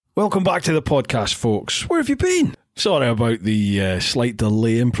Welcome back to the podcast, folks. Where have you been? Sorry about the slight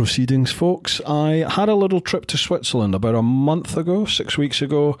delay in proceedings, folks. I had a little trip to Switzerland about a month ago, 6 weeks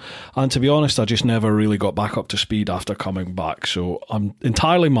ago, and to be honest, I just never really got back up to speed after coming back, so I'm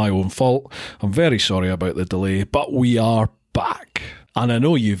entirely my own fault. I'm very sorry about the delay, but we are back. And I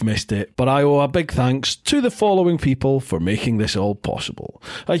know you've missed it, but I owe a big thanks to the following people for making this all possible.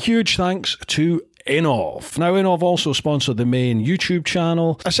 A huge thanks to Inov. Now, Inov also sponsored the main YouTube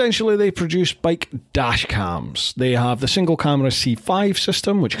channel. Essentially, they produce bike dash cams. They have the single camera C5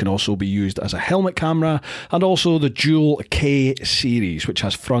 system, which can also be used as a helmet camera, and also the dual K series, which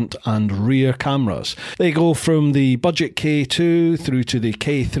has front and rear cameras. They go from the budget K2 through to the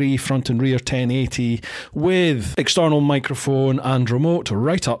K3 front and rear 1080 with external microphone and remote,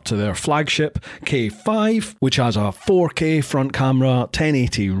 right up to their flagship K5, which has a 4K front camera,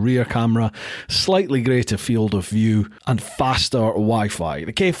 1080 rear camera, slightly greater field of view, and faster Wi-Fi.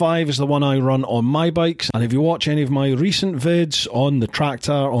 The K5 is the one I run on my bikes, and if you watch any of my recent vids on the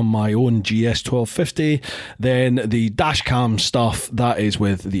tractor on my own GS1250, then the dashcam stuff, that is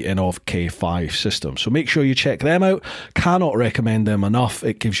with the Inov K5 system. So make sure you check them out. Cannot recommend them enough.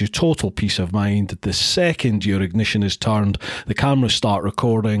 It gives you total peace of mind. The second your ignition is turned, the cameras start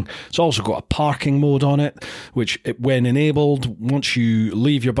recording. It's also got a parking mode on it, which when enabled, once you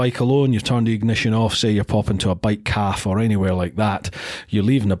leave your bike alone, you turn the ignition off, say you're popping to a bike cafe or anywhere like that, you're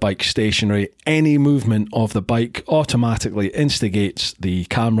leaving the bike stationary, any movement of the bike automatically instigates the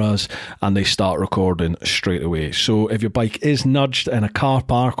cameras and they start recording straight away. So if your bike is nudged in a car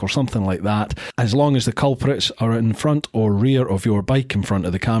park or something like that, as long as the culprits are in front or rear of your bike in front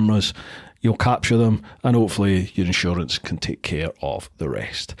of the cameras, you'll capture them, and hopefully your insurance can take care of the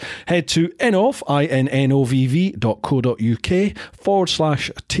rest. Head to innovv,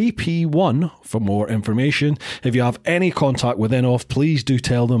 innovv.co.uk/TP1 for more information. If you have any contact with Inov, please do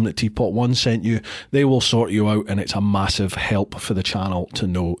tell them that Teapot One sent you. They will sort you out, and it's a massive help for the channel to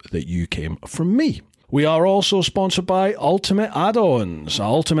know that you came from me. We are also sponsored by Ultimate Add-ons.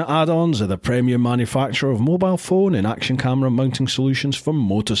 Ultimate Add-ons are the premium manufacturer of mobile phone and action camera mounting solutions for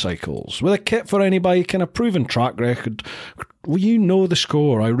motorcycles. With a kit for any bike and a proven track record, well, you know the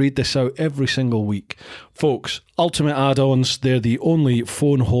score. I read this out every single week. Folks, Ultimate Add-ons, they're the only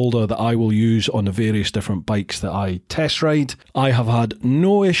phone holder that I will use on the various different bikes that I test ride. I have had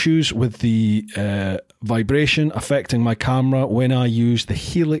no issues with the vibration affecting my camera when I use the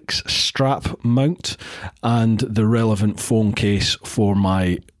Helix strap mount and the relevant phone case for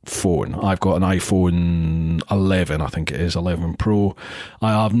my phone. I've got an iPhone 11, I think it is, 11 Pro.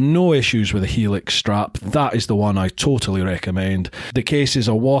 I have no issues with the Helix strap. That is the one I totally recommend. The cases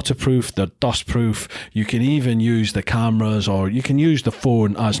are waterproof, they're dustproof. You can even use the cameras, or you can use the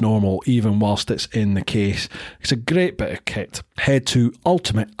phone as normal even whilst it's in the case. It's a great bit of kit. Head to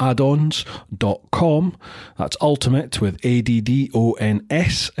ultimateaddons.com. That's ultimate with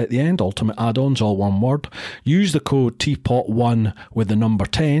ADDONS at the end. Ultimate Add-ons, all one word. Use the code TEAPOT1 with the number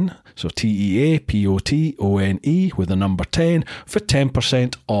 10. So TEAPOTONE with the number 10 for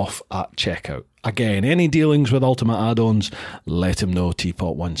 10% off at checkout. Again, any dealings with Ultimate Add-ons, let them know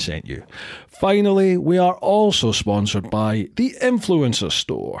Teapot One sent you. Finally, we are also sponsored by the Influencer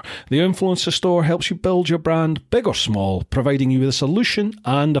Store. The Influencer Store helps you build your brand, big or small, providing you with a solution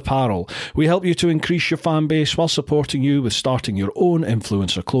and apparel. We help you to increase your fan base while supporting you with starting your own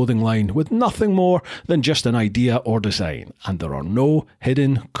influencer clothing line with nothing more than just an idea or design. And there are no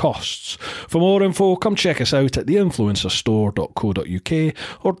hidden costs. For more info, come check us out at theinfluencerstore.co.uk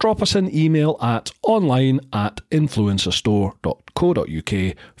or drop us an email at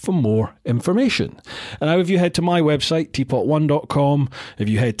online@influencerstore.co.uk for more information. And now if you head to my website, teapot1.com, if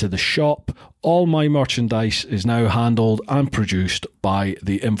you head to the shop, all my merchandise is now handled and produced by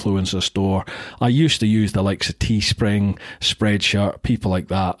the Influencer Store. I used to use the likes of Teespring, Spreadshirt, people like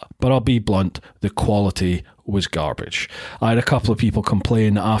that, but I'll be blunt, the quality was garbage. I had a couple of people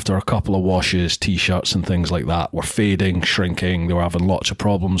complain after a couple of washes, t-shirts and things like that were fading, shrinking, they were having lots of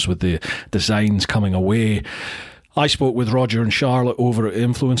problems with the designs coming away. I spoke with Roger and Charlotte over at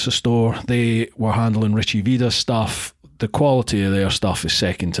Influencer Store. They were handling Richie Vida's stuff. The quality of their stuff is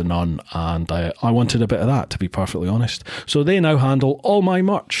second to none, and I wanted a bit of that, to be perfectly honest. So they now handle all my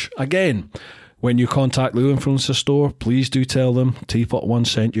merch. Again, when you contact the Influencer Store, please do tell them Teapot One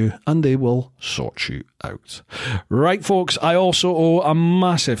sent you, and they will sort you out. Right, folks, I also owe a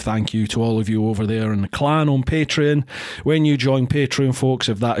massive thank you to all of you over there in the clan on Patreon. When you join Patreon, folks,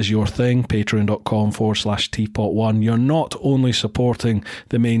 if that is your thing, patreon.com/teapot1, you're not only supporting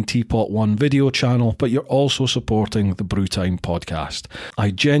the main Teapot 1 video channel, but you're also supporting the Brewtime podcast.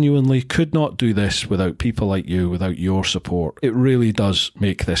 I genuinely could not do this without people like you, without your support. It really does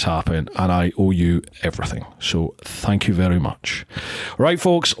make this happen, and I owe you everything. So thank you very much. Right,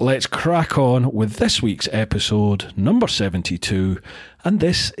 folks, let's crack on with this week's episode, number 72, and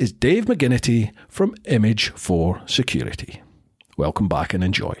this is Dave McGinnity from Image4Security. Welcome back and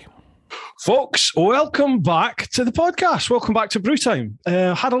enjoy. Folks, welcome back to the podcast. Welcome back to Brewtime.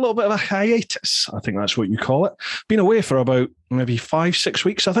 Had a little bit of a hiatus, I think that's what you call it. Been away for about maybe 5-6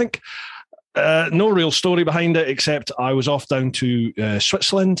 weeks, I think. No real story behind it, except I was off down to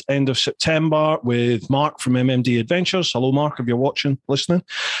Switzerland end of September with Mark from MMD Adventures. Hello, Mark, if you're watching, listening.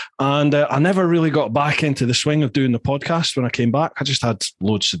 And I never really got back into the swing of doing the podcast when I came back. I just had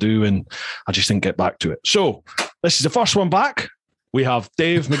loads to do and I just didn't get back to it. So this is the first one back. We have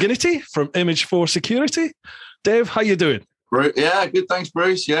Dave McGinnity from Image4Security. Dave, how you doing? Yeah, good. Thanks,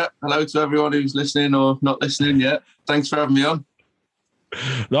 Bruce. Yeah. Hello to everyone who's listening or not listening yet. Thanks for having me on.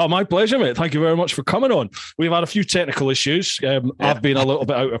 No, my pleasure, mate. Thank you very much for coming on. We've had a few technical issues. I've been a little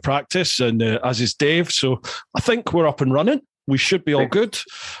bit out of practice, and as is Dave. So I think we're up and running. We should be all good.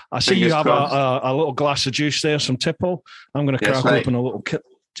 I see you have a little glass of juice there, some tipple. I'm going to crack open a little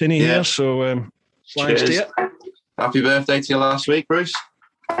tinny here. So thanks to you. Happy birthday to you last week, Bruce.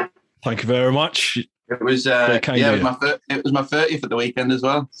 Thank you very much. It was it was my 30th at the weekend as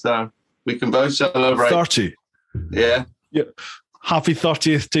well. So we can both celebrate. 30. Yeah. Happy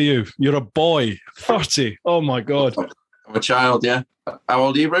 30th to you. You're a boy. 30. Oh, my God. I'm a child, yeah. How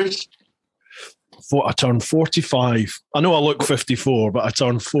old are you, Bruce? I turned 45. I know I look 54, but I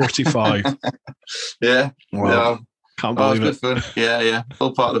turned 45. Yeah. Wow. Can't believe it. Good fun. Yeah.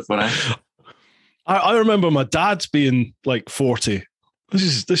 Full part of the fun, eh? I remember my dad's being like 40.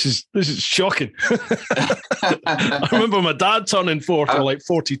 This is shocking. I remember my dad turning 40, like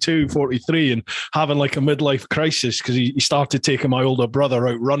 42, 43, and having like a midlife crisis because he started taking my older brother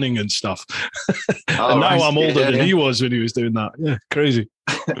out running and stuff. And now I'm older than he was when he was doing that. Yeah, crazy.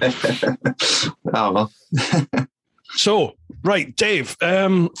 Oh, well. So, right, Dave,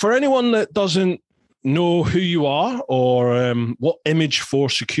 for anyone that doesn't know who you are or what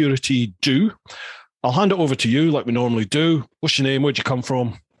Image4Security do, I'll hand it over to you like we normally do. What's your name? Where'd you come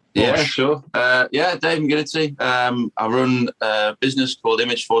from? Yeah, sure. Dave McGinnity. I run a business called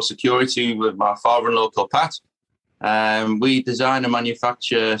Image4Security with my father-in-law called Pat. We design and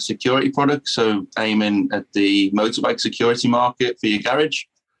manufacture security products, so aiming at the motorbike security market for your garage.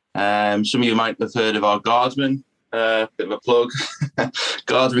 Some of you might have heard of our Guardsman, bit of a plug,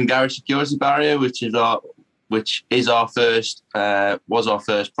 Guardsman Garage Security Barrier, which was our first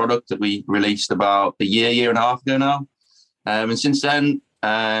product that we released about a year and a half ago now. And since then,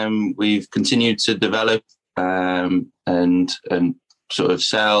 we've continued to develop and sort of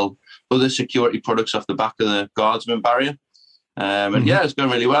sell other security products off the back of the Guardsman barrier. And it's going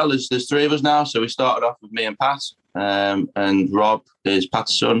really well. There's three of us now. So we started off with me and Pat, and Rob is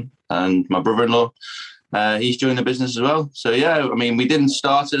Pat's son and my brother-in-law. He's joined the business as well. So, we didn't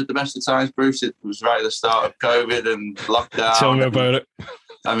start it at the best of times, Bruce. It was right at the start of COVID and lockdown. Tell me about it.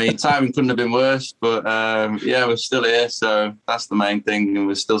 Timing couldn't have been worse, but we're still here. So that's the main thing. And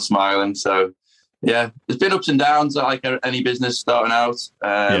we're still smiling. So, there's been ups and downs like any business starting out.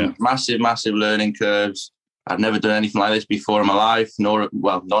 Massive learning curves. I'd never done anything like this before in my life, none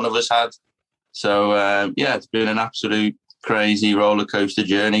of us had. So, it's been an absolute crazy roller coaster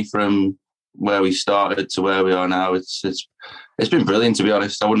journey from where we started to where we are now. It's been brilliant, to be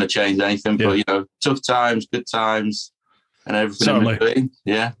honest. I wouldn't have changed anything, but tough times, good times, and everything Certainly. in between.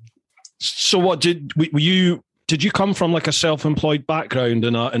 Yeah. So, what did you come from, like a self-employed background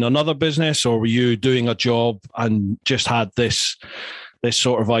in another business, or were you doing a job and just had this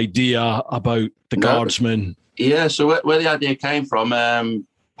sort of idea about the Guardsman? Yeah. So where the idea came from,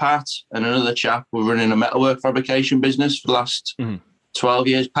 Pat and another chap were running a metalwork fabrication business for the last 12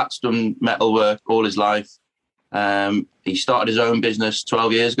 years. Pat's done metalwork all his life. He started his own business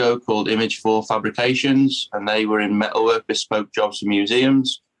 12 years ago called Image4 Fabrications, and they were in metalwork bespoke jobs for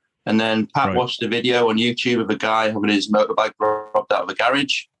museums. And then Pat watched a video on YouTube of a guy having his motorbike robbed out of a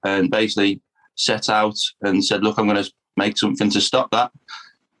garage and basically set out and said, look, I'm going to make something to stop that.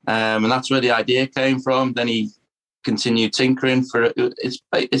 And that's where the idea came from. Then he continued tinkering for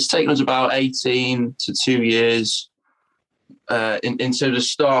it's taken us about 18 to 2 years in terms of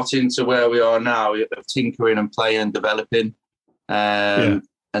starting to where we are now, of tinkering and playing and developing. And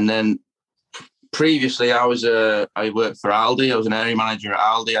then previously, I worked for Aldi. I was an area manager at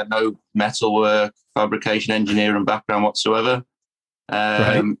Aldi. I had no metalwork, fabrication, engineering background whatsoever.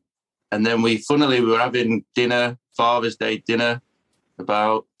 Right. And then we were having dinner, Father's Day dinner,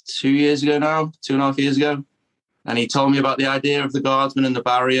 about 2.5 years ago. And he told me about the idea of the guardsman and the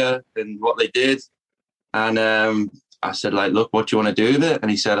barrier and what they did. And I said, like, look, what do you want to do with it? And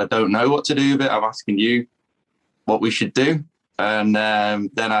he said, I don't know what to do with it. I'm asking you what we should do. And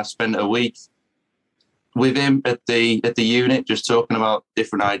then I spent a week with him at the unit, just talking about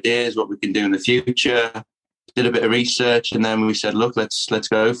different ideas, what we can do in the future. Did a bit of research, and then we said, look, let's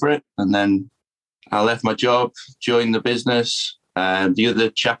go for it. And then I left my job, joined the business. The other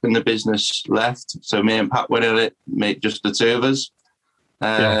chap in the business left, so me and Pat went at it, made just the two of us.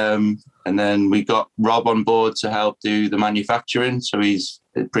 And then we got Rob on board to help do the manufacturing. So he's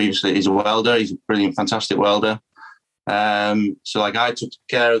a welder. He's a brilliant, fantastic welder. So like I took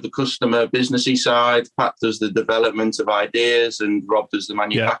care of the customer businessy side, Pat does the development of ideas, and Rob does the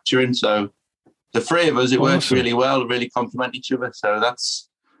manufacturing. Yeah. So the three of us, it works really well, really complement each other. So that's...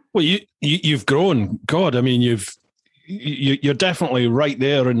 Well, you've grown. God, I mean, you're definitely right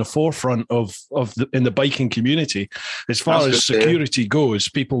there in the forefront in the biking community. As far as security goes,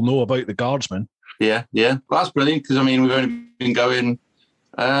 people know about the guardsmen. Yeah. Well, that's brilliant, because I mean, we've only been going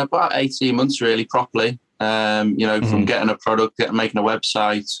about 18 months really properly. From getting a product, making a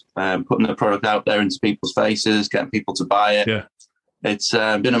website, putting the product out there into people's faces, getting people to buy it. Yeah. It's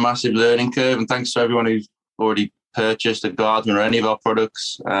been a massive learning curve, and thanks to everyone who's already purchased a guardsman or any of our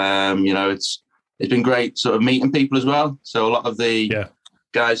products. It's been great sort of meeting people as well. So a lot of the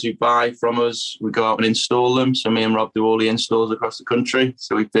guys who buy from us, we go out and install them. So me and Rob do all the installs across the country.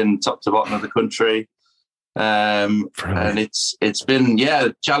 So we've been top to bottom of the country. And it's been,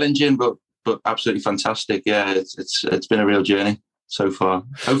 challenging, but absolutely fantastic. Yeah, it's been a real journey so far.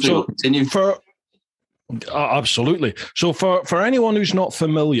 Hopefully we'll continue. Absolutely. So for anyone who's not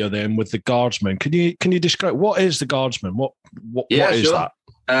familiar then with the guardsman, can you describe what is the guardsman? What is sure. that?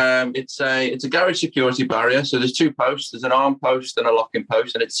 It's a garage security barrier. So there's two posts. There's an arm post and a locking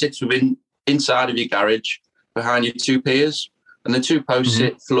post, and it sits inside of your garage behind your two piers. And the two posts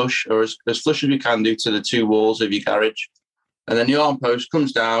sit flush, or as flush as we can do, to the two walls of your garage. And then the arm post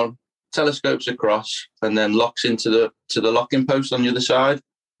comes down, telescopes across, and then locks into the locking post on the other side.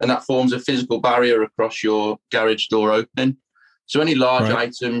 And that forms a physical barrier across your garage door opening. So any large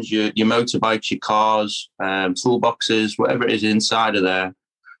items, your motorbikes, your cars, toolboxes, whatever it is inside of there,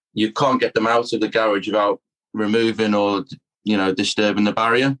 you can't get them out of the garage without removing or disturbing the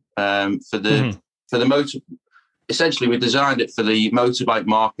barrier. For the motor, essentially, we designed it for the motorbike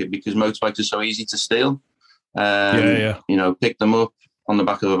market because motorbikes are so easy to steal. Pick them up on the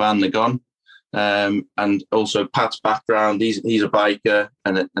back of a van, they're gone. And also Pat's background, he's a biker,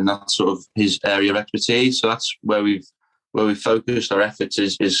 and that's sort of his area of expertise. So that's where we've focused our efforts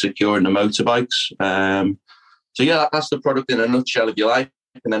is securing the motorbikes. That's the product in a nutshell, if you like.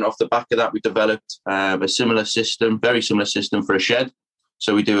 And then off the back of that, we developed a very similar system for a shed.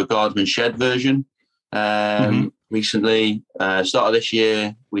 So we do a guardsman shed version. Recently, start of this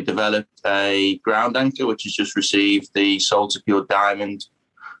year, we developed a ground anchor, which has just received the Sole Secure Diamond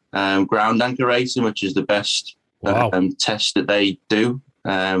ground anchor rating, which is the best test that they do,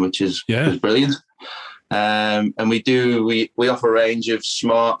 which is brilliant. And we offer a range of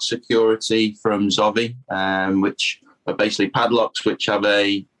smart security from Zovi, which are basically padlocks which have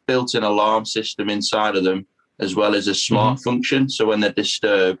a built-in alarm system inside of them, as well as a smart function. So when they're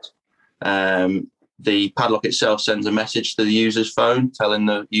disturbed, the padlock itself sends a message to the user's phone telling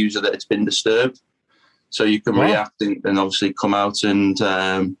the user that it's been disturbed. So you can react and obviously come out and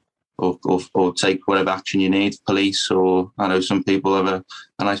or take whatever action you need, police, or I know some people have a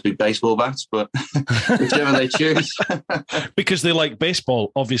nice big baseball bat, but whichever they choose. Because they like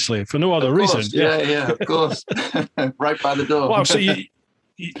baseball, obviously, for no other reason. Yeah, of course. Right by the door. Wow, so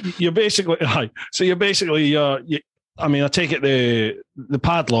you're basically, I mean, I take it the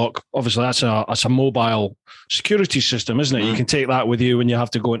padlock, obviously that's a mobile security system, isn't it? You can take that with you when you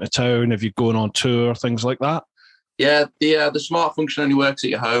have to go into town, if you're going on tour, things like that. Yeah, the smart function only works at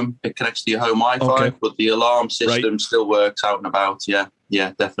your home. It connects to your home Wi-Fi, but the alarm system still works out and about. Yeah,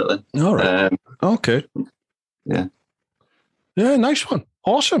 definitely. All right. Okay. Yeah. Yeah, nice one.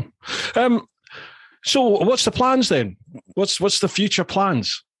 Awesome. So what's the plans then? What's the future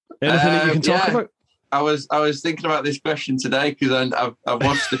plans? Anything that you can talk about? I was thinking about this question today because I've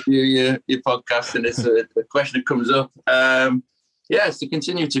watched a few of your podcasts, and it's a question that comes up. It's to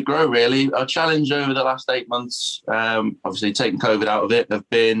continue to grow, really. Our challenge over the last 8 months, obviously taking COVID out of it, have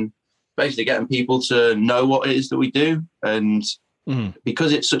been basically getting people to know what it is that we do. And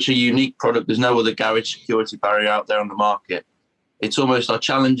because it's such a unique product, there's no other garage security barrier out there on the market. It's almost our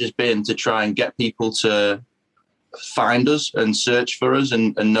challenge has been to try and get people to find us and search for us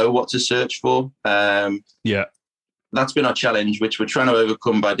and know what to search for. That's been our challenge, which we're trying to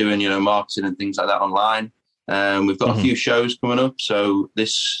overcome by doing, marketing and things like that online. We've got a few shows coming up. So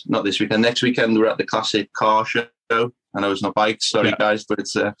not this weekend, next weekend, we're at the Classic Car Show. I know it's not bikes, sorry guys, but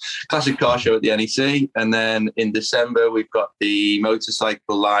it's a classic car show at the NEC. And then in December, we've got the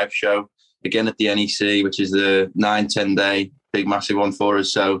motorcycle live show again at the NEC, which is the 9-10 day big, massive one for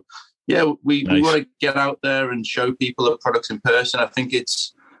us. So yeah, we want to get out there and show people the products in person. I think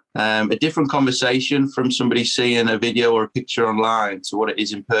it's a different conversation from somebody seeing a video or a picture online to what it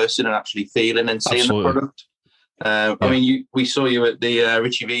is in person and actually feeling and seeing the product. I mean, we saw you at the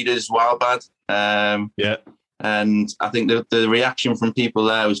Richie Vida's Wildbad. And I think the reaction from people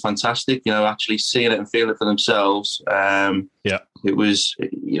there was fantastic, actually seeing it and feeling it for themselves. It was,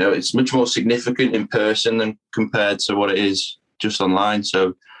 it's much more significant in person than compared to what it is just online.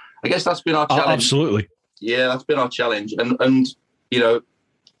 So I guess that's been our challenge. Absolutely. Yeah, that's been our challenge. And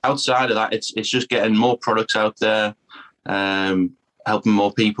outside of that, it's just getting more products out there, helping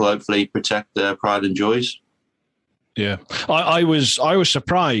more people hopefully protect their pride and joys. Yeah. I was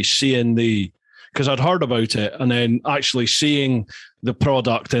surprised seeing because I'd heard about it and then actually seeing the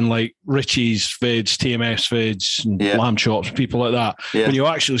product in like Richie's vids, TMS vids, and Lamb Chops, people like that. Yeah. When you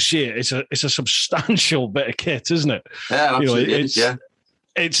actually see it, it's a substantial bit of kit, isn't it? Yeah, absolutely.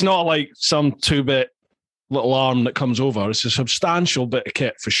 It's not like some 2-bit little arm that comes over. It's a substantial bit of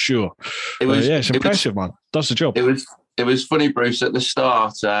kit for sure. It's impressive, man. Does the job. It was funny, Bruce, at the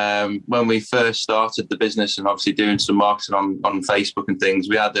start, when we first started the business and obviously doing some marketing on Facebook and things,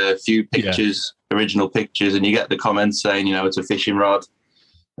 we had a few pictures, original pictures, and you get the comments saying, it's a fishing rod,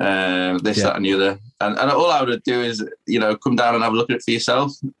 that and the other. And all I would do is, come down and have a look at it for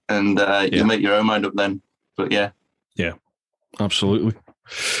yourself and you'll make your own mind up then. But yeah. Yeah, absolutely.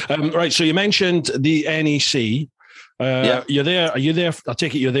 Right, so you mentioned the NEC. You're there. Are you there? I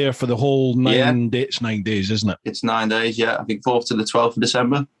take it you're there for the whole 9 days. 9 days, isn't it? It's 9 days. Yeah, I think 4th to the 12th of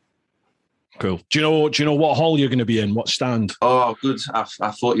December. Cool. Do you know what hall you're going to be in? What stand? Oh, good. I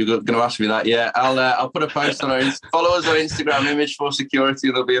thought you were going to ask me that. Yeah, I'll put a post on our follow us on Instagram, Image4Security.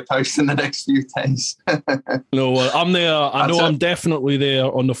 There'll be a post in the next few days. No, I'm there. I know I'm definitely there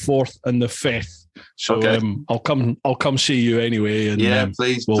on the 4th and the 5th. So I'll come see you anyway, and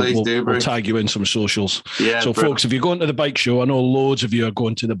please do, Bruce. We'll tag you in some socials. Yeah, so folks, if you're going to the bike show, I know loads of you are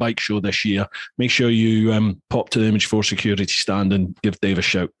going to the bike show this year. Make sure you pop to the Image4Security stand and give Dave a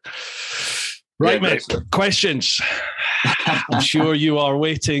shout. Right, mate. Questions. I'm sure you are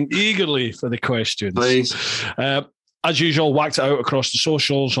waiting eagerly for the questions. Please. As usual, whacked it out across the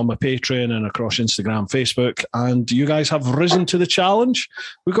socials, on my Patreon and across Instagram, Facebook, and you guys have risen to the challenge.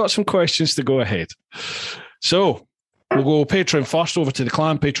 We've got some questions to go ahead. So we'll go Patreon first, over to the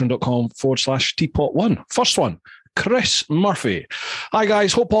clan, patreon.com/teapot1. First one, Chris Murphy. Hi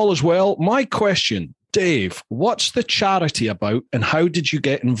guys, hope all is well. My question, Dave, what's the charity about and how did you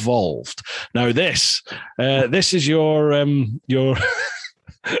get involved? Now this is your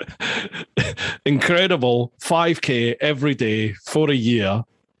incredible 5K every day for a year.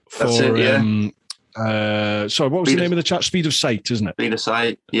 Sorry, what was the name of the chat? Speed of Sight, isn't it? Speed of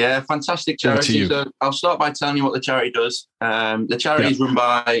Sight. Yeah, fantastic charity. So I'll start by telling you what the charity does. The charity is run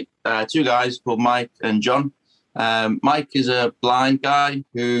by two guys called Mike and John. Mike is a blind guy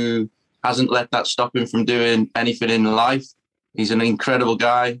who hasn't let that stop him from doing anything in life. He's an incredible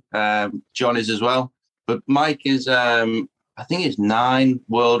guy. John is as well. But Mike is... I think it's 9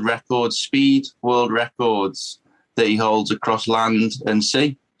 speed world records that he holds across land and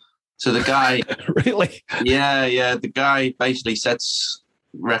sea. So the guy... Really? Yeah. The guy basically sets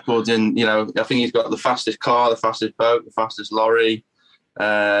records in, I think he's got the fastest car, the fastest boat, the fastest lorry,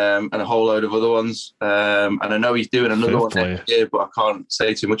 and a whole load of other ones. And I know he's doing another one next year, but I can't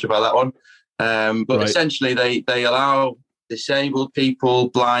say too much about that one. But essentially they allow disabled people,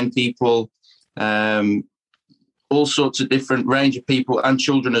 blind people, all sorts of different range of people and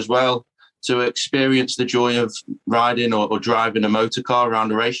children as well to experience the joy of riding or driving a motor car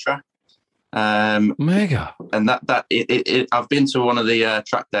around a racetrack. Mega. And I've been to one of the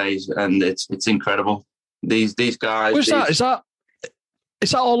track days and it's incredible. These guys. Where's that? Is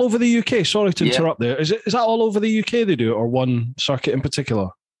that all over the UK? Sorry to interrupt there. Is that all over the UK they do it, or one circuit in particular?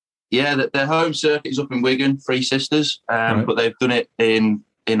 Yeah, their home circuit is up in Wigan, Three Sisters, but they've done it in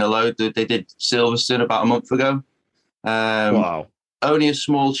a load. They did Silverstone about a month ago. Wow. Only a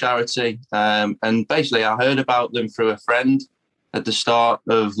small charity. And basically I heard about them through a friend at the start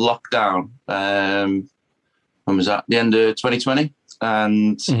of lockdown. when was that? The end of 2020.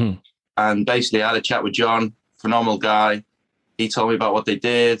 And basically I had a chat with John, phenomenal guy. He told me about what they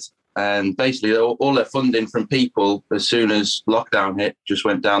did. And basically all their funding from people, as soon as lockdown hit, just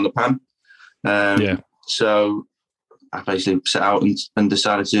went down the pan. So I basically set out and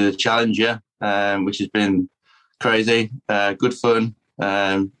decided to do the challenge, which has been crazy, good fun,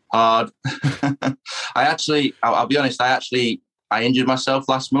 hard. I'll be honest, I injured myself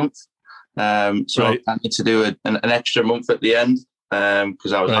last month. I need to do an extra month at the end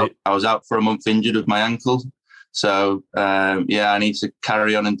because I was out for a month injured with my ankle. So, I need to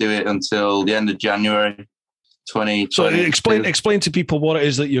carry on and do it until the end of January 2020. So explain to people what it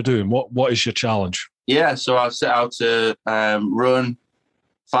is that you're doing. What is your challenge? Yeah, so I set out to run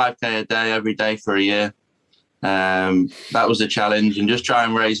 5K a day every day for a year. That was the challenge, and just try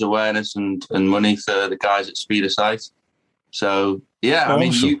and raise awareness and money for the guys at Speed of Sight. So, awesome. I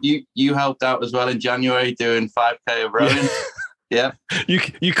mean, you helped out as well in January doing 5K of rowing. Yeah.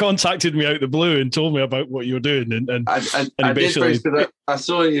 You contacted me out the blue and told me about what you were doing, and I basically did. I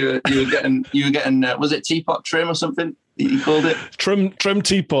saw you were getting was it teapot trim or something you called it? Trim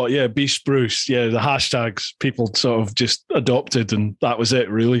teapot, yeah. Be spruce, yeah. The hashtags people sort of just adopted, and that was it,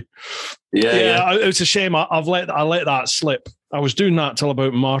 really. Yeah. It's a shame. I let that slip. I was doing that till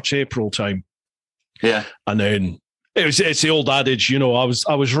about March, April time. Yeah, and then it's the old adage, I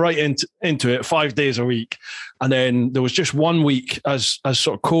was right into it 5 days a week. And then there was just 1 week as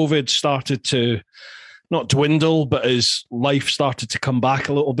sort of COVID started to not dwindle, but as life started to come back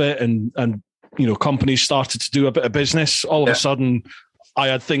a little bit and companies started to do a bit of business, all of a sudden I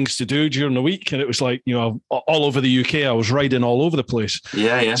had things to do during the week. And it was like, all over the UK, I was riding all over the place.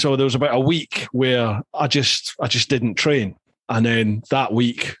 Yeah. So there was about a week where I just didn't train. And then that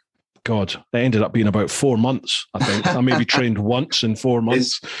week, God, it ended up being about 4 months, I think. I maybe trained once in 4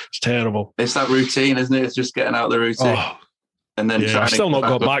 months. It's terrible. It's that routine, isn't it? It's just getting out of the routine. And then I've still not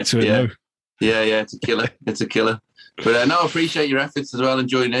got back to it now. Yeah, it's a killer. It's a killer. But I appreciate your efforts as well and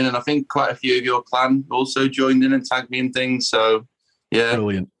joining in. And I think quite a few of your clan also joined in and tagged me in things. So,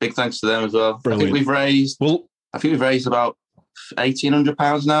 brilliant. Big thanks to them as well. Brilliant. I think we've raised about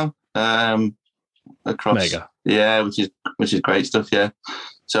 £1,800 now across. Mega. Yeah, which is great stuff, yeah.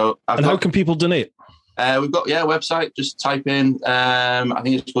 So how can people donate? We've got a website. Just type in. I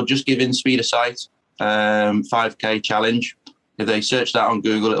think it's called Just Giving Speed of Sight 5K challenge. If they search that on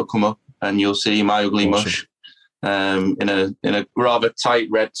Google, it'll come up, and you'll see my ugly mush in a rather tight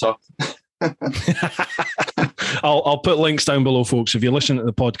red top. I'll put links down below, folks. If you're listening to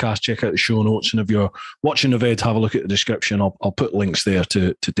the podcast, check out the show notes, and if you're watching the vid, have a look at the description. I'll put links there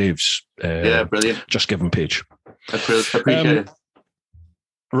to Dave's brilliant Just Giving page. I appreciate it.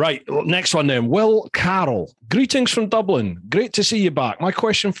 Right, next one then. Will Carroll, greetings from Dublin. Great to see you back. My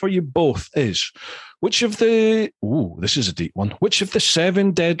question for you both is, this is a deep one. Which of the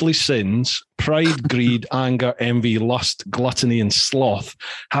 7 deadly sins, pride, greed, anger, envy, lust, gluttony, and sloth,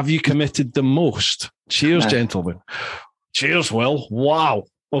 have you committed the most? Cheers, gentlemen. Cheers, Will. Wow.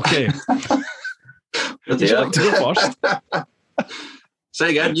 Okay. Would you like to go first? Say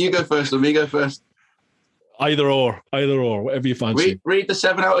again, you go first or me go first? Either or, whatever you fancy. Read the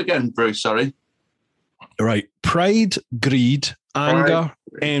 7 out again, Bruce, sorry. Right. Pride, greed, anger,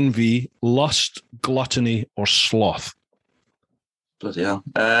 envy, lust, gluttony, or sloth. Bloody hell.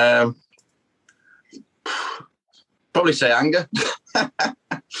 Probably say anger.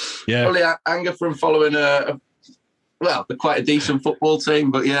 Yeah. Probably anger from following quite a decent football team,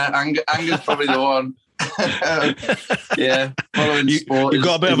 but anger's probably the one. Following sport. You've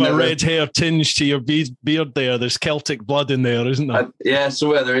got a bit of a red hair tinge to your beard there. There's Celtic blood in there, isn't there?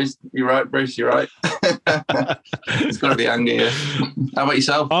 Somewhere there is. You're right, Bruce, you're right. It's got to be anger, yeah. How about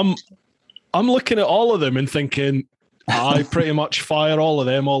yourself? I'm looking at all of them and thinking, I pretty much fire all of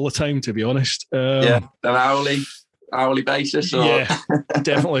them all the time, to be honest. An hourly basis? Or? Yeah,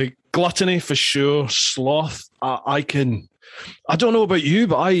 definitely. Gluttony for sure. Sloth, I don't know about you,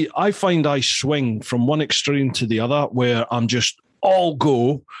 but I find I swing from one extreme to the other where I'm just all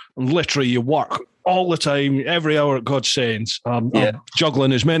go and literally you work all the time, every hour at God sends. I'm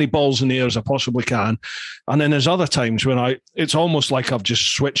juggling as many balls in the air as I possibly can. And then there's other times when it's almost like I've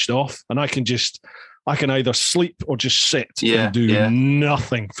just switched off and I can either sleep or just sit and do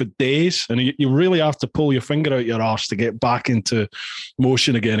nothing for days. And you really have to pull your finger out your arse to get back into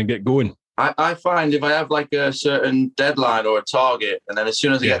motion again and get going. I find if I have like a certain deadline or a target, and then as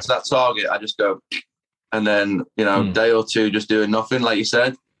soon as I get to that target, I just go, and then, day or two just doing nothing, like you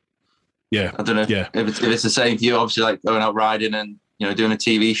said. Yeah. I don't know if it's the same for you, obviously, like going out riding and, doing the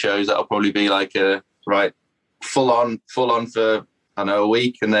TV shows, that'll probably be like full on for, I don't know, a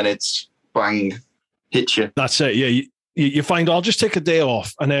week, and then it's bang, hits you. That's it. Yeah, you find I'll just take a day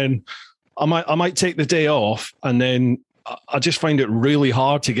off, and then I might take the day off, and then I just find it really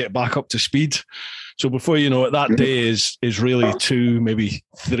hard to get back up to speed. So before you know it, that day is really 2, maybe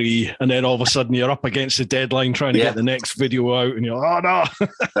 3, and then all of a sudden you're up against the deadline trying to get the next video out, and you're like, oh no.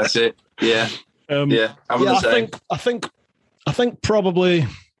 That's it. Yeah. I'm the same. I think probably.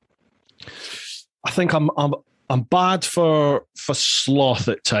 I think I'm bad for sloth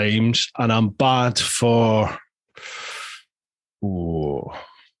at times, and I'm bad for.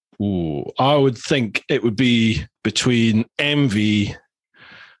 I would think it would be between envy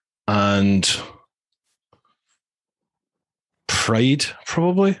and pride,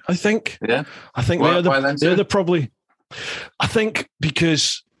 probably. I think. Yeah. I think they're the probably. I think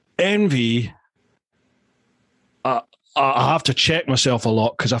because envy. I have to check myself a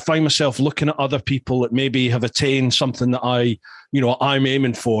lot because I find myself looking at other people that maybe have attained something that I'm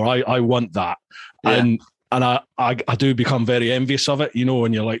aiming for. I want that. Yeah. And I do become very envious of it,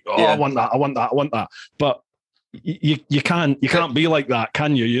 and you're like, I want that. But you can't be like that,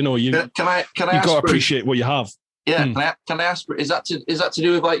 can you? You've got to appreciate what you have. Yeah. Can I ask, is that to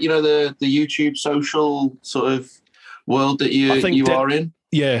do with like, the YouTube social sort of world that you are in?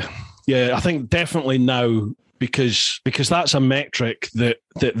 Yeah. I think definitely now, because that's a metric that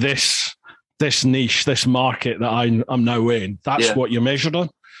this niche, this market that I'm now in, that's what you're measured on.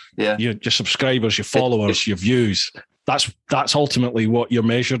 Yeah. Your subscribers, your followers, your views. That's ultimately what you're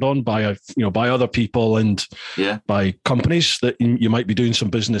measured on by other people and by companies that you might be doing some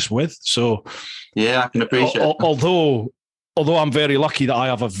business with. So I can appreciate it. Although I'm very lucky that I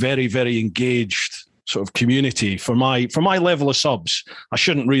have a very, very engaged sort of community for my level of subs. I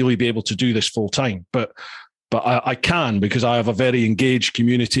shouldn't really be able to do this full time, but I can, because I have a very engaged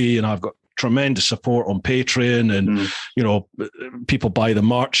community and I've got tremendous support on Patreon, and people buy the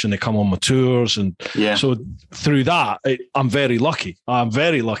merch and they come on my tours, and so through that I'm very lucky. But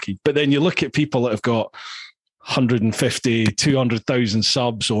then you look at people that have got 150, 200,000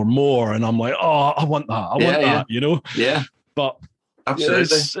 subs or more, and I'm like, I want that. Yeah. But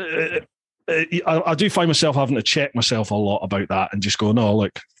absolutely. I do find myself having to check myself a lot about that and just go, no,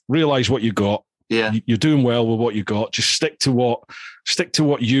 like, realize what you got. Yeah, you're doing well with what you got. Just stick to what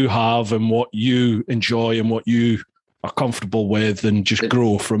you have and what you enjoy and what you are comfortable with, and just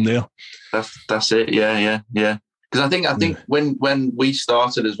grow from there. That's it. Yeah. Because I think when we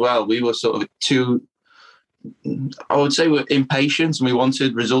started as well, we were sort of too. I would say we're impatient, and we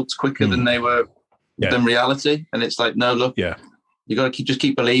wanted results quicker than they were than reality. And it's like, no, look, you got to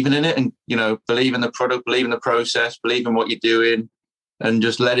keep believing in it, and believe in the product, believe in the process, believe in what you're doing. And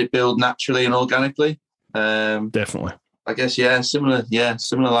just let it build naturally and organically. Definitely. I guess, similar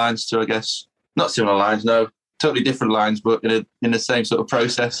lines to, I guess, not similar lines, no, totally different lines, but in the same sort of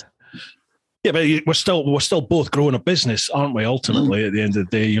process. Yeah, but we're still both growing a business, aren't we? Ultimately, at the end of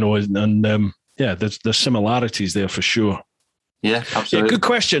the day, there's similarities there for sure. Yeah, absolutely. Yeah, good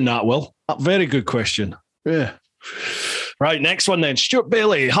question, that, Will. Very good question. Yeah. Right, next one then. Stuart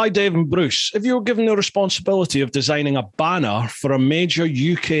Bailey. Hi, Dave and Bruce. If you were given the responsibility of designing a banner for a major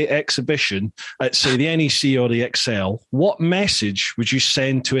UK exhibition at, say, the NEC or the Excel, what message would you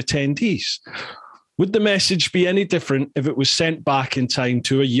send to attendees? Would the message be any different if it was sent back in time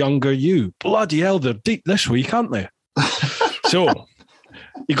to a younger you? Bloody hell, they're deep this week, aren't they? So,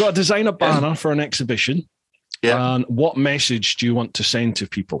 you've got to design a banner for an exhibition. Yeah. And what message do you want to send to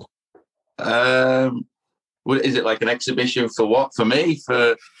people? Is it like an exhibition for what? For me?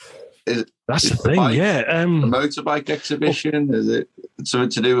 That's the thing, bike, a motorbike exhibition? Is it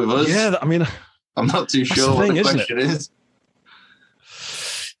something to do with us? Yeah, I mean, I'm not too sure what the question is.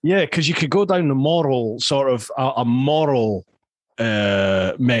 Yeah, because you could go down the moral, sort of a moral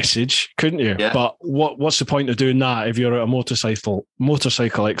message, couldn't you? Yeah. But what's the point of doing that if you're at a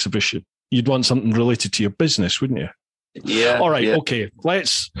motorcycle exhibition? You'd want something related to your business, wouldn't you? Yeah. All right. Yeah. Okay.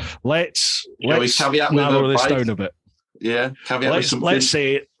 Let's narrow this down a bit. Yeah. Let's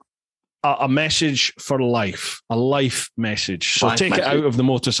say a message for life, a life message. So take it out of the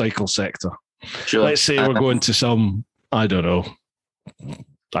motorcycle sector. Sure. Let's say we're going to some, I don't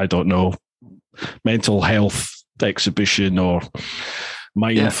know, mental health exhibition or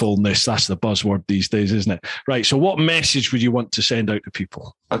mindfulness. That's the buzzword these days, isn't it? Right. So what message would you want to send out to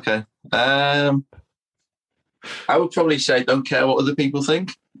people? Okay. I would probably say don't care what other people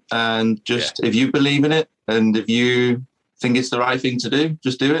think, and just if you believe in it and if you think it's the right thing to do,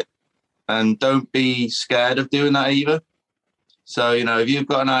 just do it, and don't be scared of doing that either. So, if you've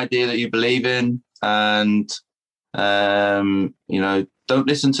got an idea that you believe in, and don't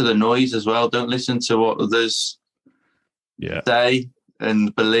listen to the noise as well. Don't listen to what others say.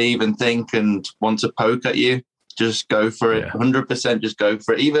 and believe and think and want to poke at you, just go for it. 100% just go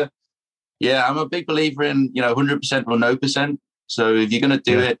for it. Either, I'm a big believer in, 100% or no percent. So if you're going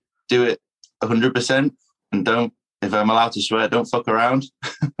to do it 100%, and don't, if I'm allowed to swear, don't fuck around.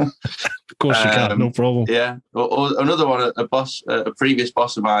 Of course you can, no problem. Yeah. Or another one, a previous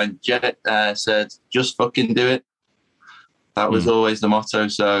boss of mine, Jet, said, just fucking do it. That was always the motto.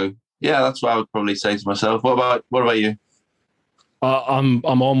 So yeah, that's what I would probably say to myself. What about you? I'm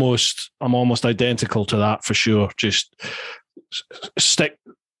almost identical to that for sure. Just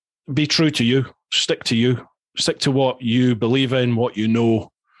be true to you, stick to what you believe in, what you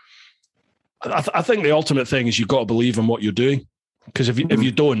know. I think the ultimate thing is you've got to believe in what you're doing, because if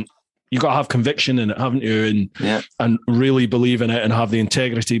you don't, you've got to have conviction in it, haven't you? And really believe in it and have the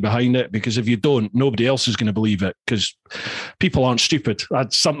integrity behind it, because if you don't, nobody else is going to believe it, because people aren't stupid.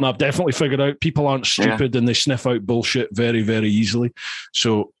 That's something I've definitely figured out. People aren't stupid and they sniff out bullshit very, very easily.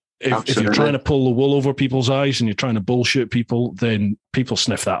 So if you're trying to pull the wool over people's eyes and you're trying to bullshit people, then people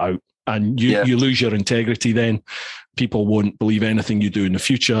sniff that out. And you lose your integrity then. People won't believe anything you do in the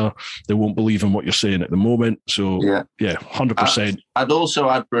future. They won't believe in what you're saying at the moment. So, 100%. I'd also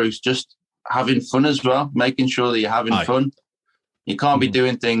add, Bruce, just having fun as well, making sure that you're having fun. You can't be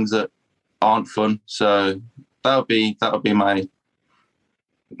doing things that aren't fun. So that would be my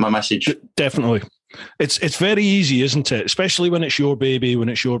message. Definitely. It's very easy, isn't it? Especially when it's your baby, when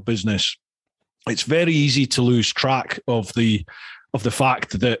it's your business. It's very easy to lose track of the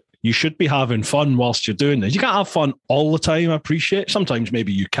fact that you should be having fun whilst you're doing this. You can't have fun all the time, I appreciate. Sometimes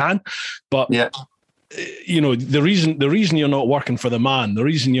maybe you can, but the reason you're not working for the man, the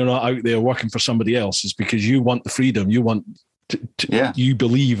reason you're not out there working for somebody else is because you want the freedom. You want you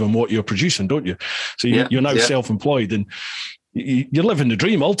believe in what you're producing, don't you? So you're now self-employed and you're living the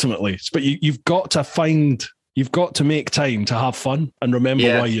dream ultimately. But you've got to make time to have fun and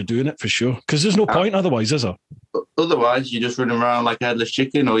remember why you're doing it, for sure. Because there's no point otherwise, is there? Otherwise, you're just running around like a headless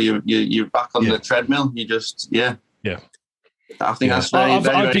chicken, or you're back on the treadmill. You just I think that's very, I've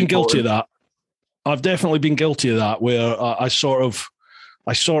very been guilty important. of that. I've definitely been guilty of that, where I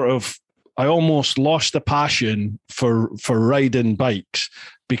almost lost the passion for riding bikes,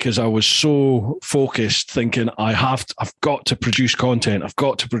 because I was so focused thinking I've got to produce content.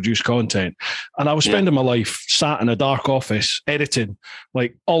 And I was spending my life sat in a dark office editing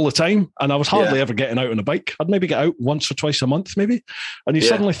like all the time. And I was hardly ever getting out on a bike. I'd maybe get out once or twice a month, maybe. And you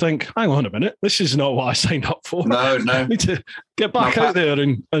suddenly think, hang on a minute, this is not what I signed up for. No. I need to get back out there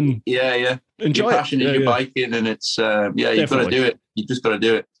and enjoy your passion it. is your biking, and it's you've got to do it. You just got to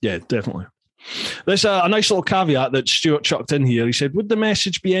do it. Yeah, definitely. There's a nice little caveat that Stuart chucked in here. He said, would the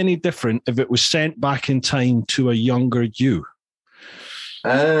message be any different if it was sent back in time to a younger you?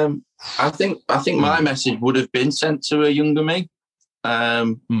 I think my message would have been sent to a younger me.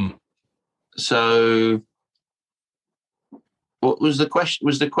 So what was the question?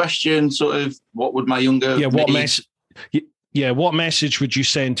 Was the question sort of what would my younger what message would you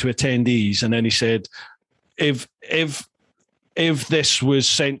send to attendees? And then he said, if this was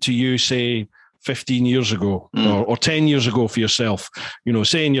sent to you, say 15 years ago or 10 years ago for yourself,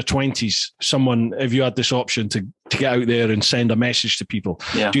 say in your 20s, if you had this option to get out there and send a message to people,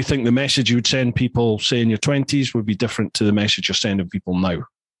 do you think the message you would send people, say in your 20s, would be different to the message you're sending people now?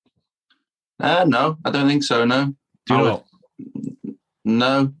 No, I don't think so, no. Do you know?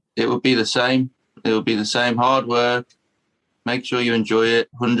 No, it would be the same. It would be the same. Hard work. Make sure you enjoy it,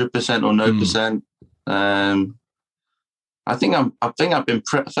 100% or no percent. I think I've been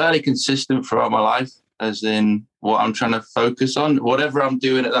fairly consistent throughout my life, as in what I'm trying to focus on. Whatever I'm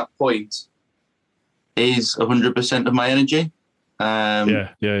doing at that point is 100% of my energy. And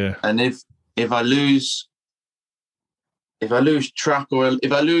if I lose track, or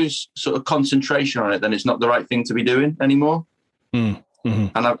if I lose sort of concentration on it, then it's not the right thing to be doing anymore. And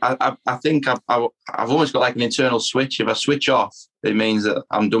I think I've almost got like an internal switch. If I switch off, it means that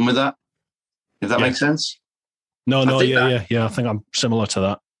I'm done with that. If that makes sense. No, I think I'm similar to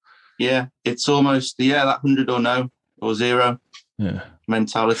that. Yeah, it's almost that 100 or no or zero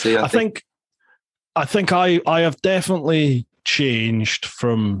mentality. I think I have definitely changed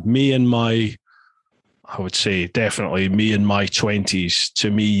from me in my, I would say definitely me in my 20s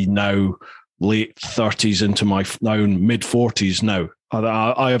to me now late 30s into my now mid 40s now.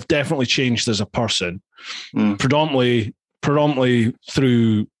 I have definitely changed as a person, predominantly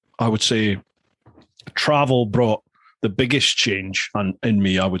through, I would say, travel brought the biggest change in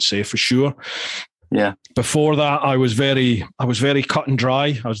me, I would say, for sure. Yeah. Before that, I was very cut and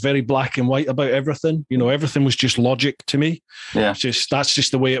dry. I was very black and white about everything. Everything was just logic to me. Yeah. That's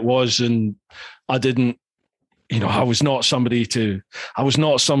just the way it was. And I didn't, I was not somebody to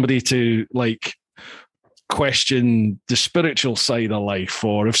like question the spiritual side of life,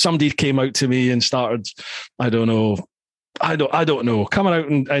 or if somebody came out to me and started, I don't know, coming out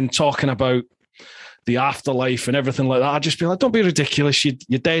and talking about the afterlife and everything like that, I'd just be like, don't be ridiculous.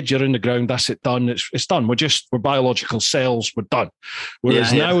 You're dead. You're in the ground. That's it. Done. It's done. We're biological cells. We're done.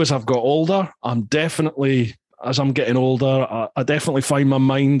 Whereas now, as I've got older, as I'm getting older, I definitely find my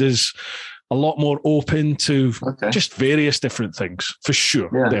mind is a lot more open to just various different things, for sure.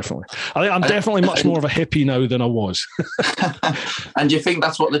 Yeah. Definitely. I'm definitely much more of a hippie now than I was. And do you think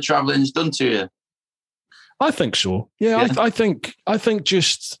that's what the traveling's done to you? I think so. Yeah. I think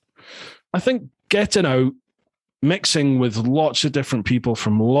getting out, mixing with lots of different people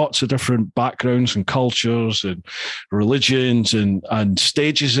from lots of different backgrounds and cultures and religions and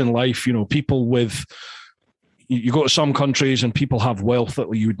stages in life, people with, you go to some countries and people have wealth that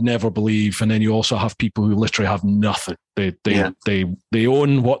you would never believe. And then you also have people who literally have nothing. They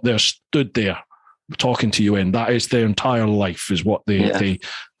own what they're stood there talking to you in. That is their entire life, is what they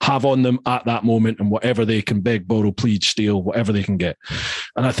have on them at that moment, and whatever they can beg, borrow, plead, steal, whatever they can get.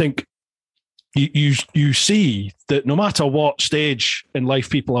 And I think you see that no matter what stage in life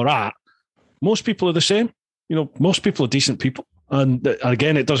people are at, most people are the same. Most people are decent people. And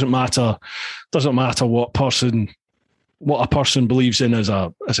again, it doesn't matter what a person believes in as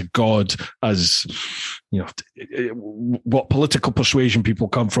a god, as what political persuasion people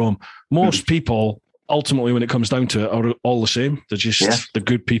come from. Most people, ultimately, when it comes down to it, are all the same. They're just the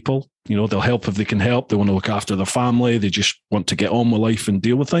good people. They'll help if they can help. They want to look after their family. They just want to get on with life and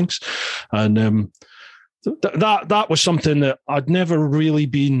deal with things. And that was something that I'd never really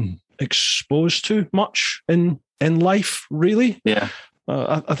been exposed to much in life, really. Yeah.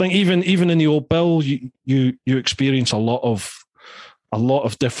 I think even in the old Bill, you experience a lot of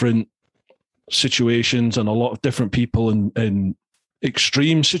different situations and a lot of different people in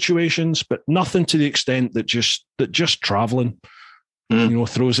extreme situations, but nothing to the extent that just traveling,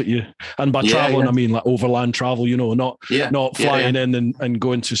 throws at you. And by traveling, I mean like overland travel, not flying in and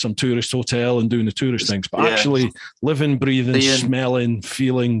going to some tourist hotel and doing the tourist things, but actually living, breathing, smelling,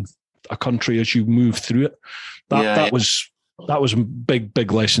 feeling a country as you move through it. That was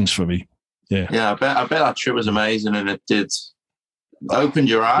big lessons for me. Yeah. I bet that trip was amazing, and it did opened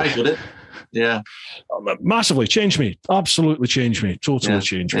your eyes, did it? Yeah. Massively changed me. Absolutely changed me. Totally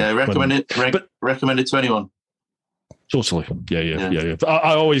changed me. Yeah, recommend it to anyone. Totally. Yeah.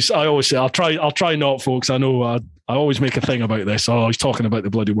 I always say I'll try not, folks. I know I always make a thing about this. He's talking about the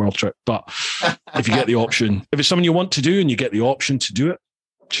bloody world trip. But if you get the option, if it's something you want to do and you get the option to do it,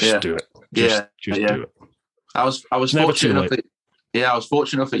 just do it. Just do it. I was fortunate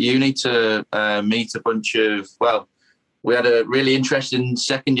enough at uni to meet a bunch of, we had a really interesting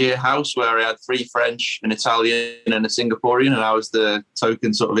second year house where I had 3 French, an Italian and a Singaporean, and I was the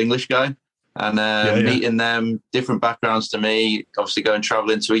token sort of English guy. And meeting them, different backgrounds to me, obviously going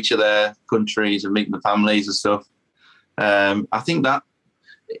traveling to each of their countries and meeting the families and stuff. I think that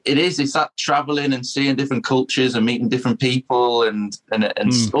it's that traveling and seeing different cultures and meeting different people and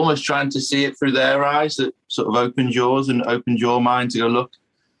almost trying to see it through their eyes that sort of opens yours and opens your mind to go, look,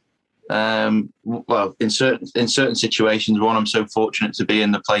 in certain situations, I'm so fortunate to be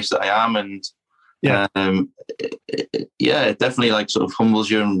in the place that I am, and it definitely like sort of humbles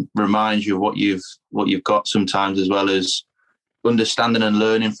you and reminds you of what you've got sometimes, as well as understanding and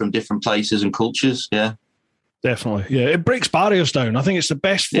learning from different places and cultures. Yeah. Definitely. Yeah. It breaks barriers down. I think it's the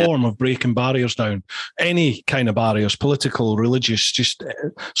best form of breaking barriers down. Any kind of barriers, political, religious, just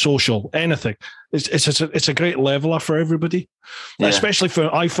social, anything. It's a great leveler for everybody. Yeah. Especially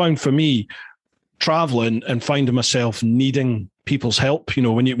I found for me, traveling and finding myself needing people's help.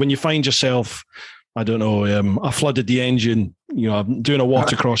 When you find yourself, I don't know, I flooded the engine, I'm doing a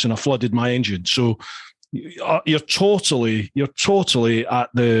water crossing, I flooded my engine. So you're totally at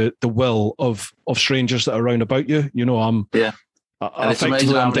the will of strangers that are around about you. I'm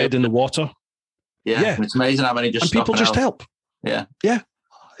effectively I'm dead in the water. Yeah. It's amazing how many just and people just help. Yeah,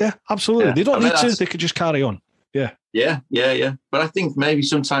 absolutely. Yeah. They don't need to. They could just carry on. Yeah. But I think maybe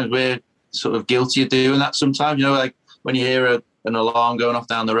sometimes we're sort of guilty of doing that. Sometimes, like when you hear an alarm going off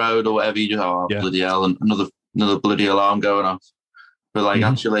down the road or whatever, you just bloody hell, and another bloody alarm going off. But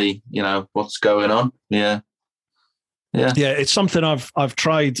actually, what's going on? Yeah. It's something I've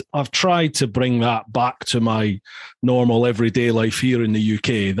tried to bring that back to my normal everyday life here in the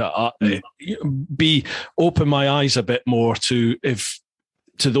UK. That open my eyes a bit more to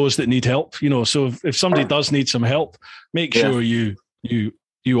those that need help. So if somebody does need some help, make sure you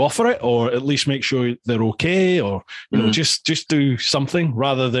offer it, or at least make sure they're okay, or just do something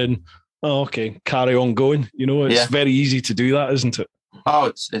rather than Oh, okay. Carry on going. It's very easy to do that, isn't it? Oh,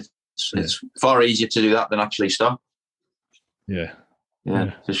 it's far easier to do that than actually stop. Yeah,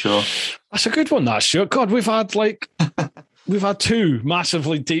 for sure. That's a good one, that, Stuart. God, we've had two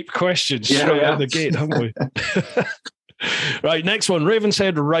massively deep questions straight out the gate, haven't we? Right, next one.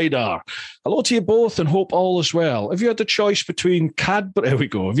 Ravenshead Rider. Hello to you both and hope all is well. Have you had the choice between Cadbury? Here we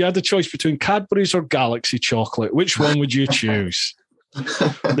go. Have you had the choice between Cadbury's or Galaxy chocolate? Which one would you choose?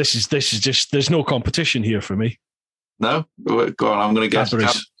 This is just, there's no competition here for me. No? Go on, I'm going to guess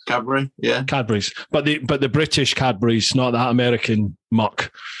Cadbury's. Cadbury, yeah. Cadbury's. But the British Cadbury's, not that American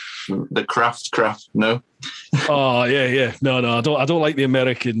muck. The Kraft, no. Oh yeah. No, I don't like the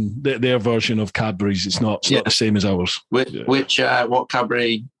American their version of Cadbury's. It's not the same as ours. What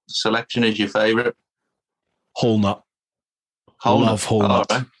Cadbury selection is your favourite? Whole nut. Love whole nut.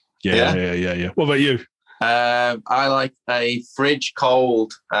 Right. Yeah. What about you? I like a fridge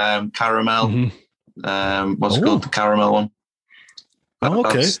cold caramel. Mm-hmm. What's it called? The caramel one.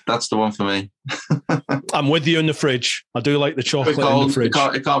 Okay. That's the one for me. I'm with you in the fridge. I do like the chocolate in the fridge.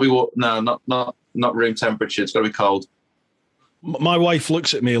 It can't be not room temperature. It's got to be cold. My wife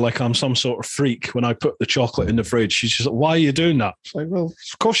looks at me like I'm some sort of freak when I put the chocolate in the fridge. She's just like, "Why are you doing that?" It's like, well,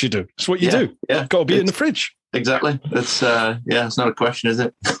 of course you do. It's what you do. Yeah, it's got to be in the fridge. Exactly. It's it's not a question, is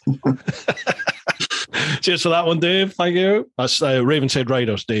it? Cheers for that one, Dave. Thank you. That's Ravenshead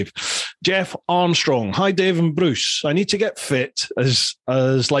Riders, Dave. Jeff Armstrong. Hi, Dave and Bruce. I need to get fit as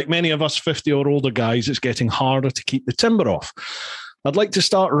like many of us 50 or older guys, it's getting harder to keep the timber off. I'd like to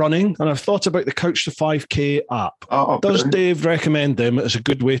start running, and I've thought about the Couch to 5K app. Does Dave recommend them as a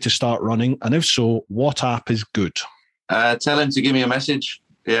good way to start running? And if so, what app is good? Tell him to give me a message.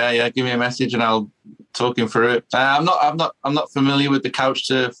 Yeah, give me a message and I'll talk him through it. I'm not familiar with the Couch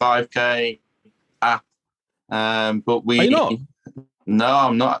to 5K app. But Are you not? No,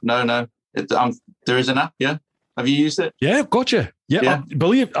 I'm not. No. There is an app. Yeah. Have you used it? Yeah, gotcha. Yeah.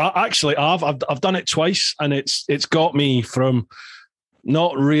 I've done it twice, and it's got me from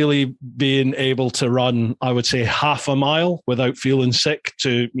not really being able to run, I would say, half a mile without feeling sick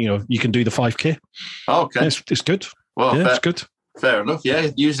to, you can do the 5K. Oh, okay. It's good. Well, it's good. Fair enough.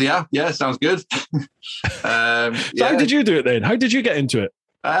 Yeah. Use the app. Yeah. Sounds good. So how did you do it then? How did you get into it?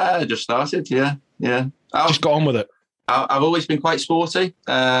 I just started. Yeah. Just got on with it. I've always been quite sporty,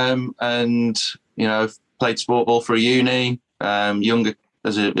 and played sport ball for a uni. Younger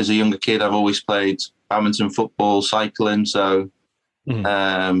as a younger kid, I've always played badminton, football, cycling. So,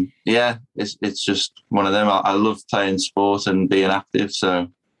 it's just one of them. I love playing sport and being active. So,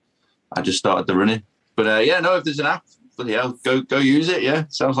 I just started the running. But if there's an app, go use it. Yeah,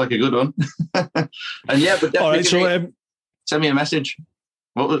 sounds like a good one. And but definitely all right, send me a message.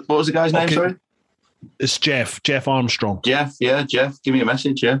 What was the guy's name? Sorry. It's Jeff Armstrong. Jeff, give me a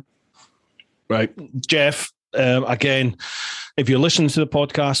message, yeah. Right. Jeff, again, if you're listening to the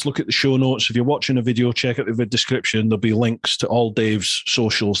podcast, look at the show notes. If you're watching a video, check out the description. There'll be links to all Dave's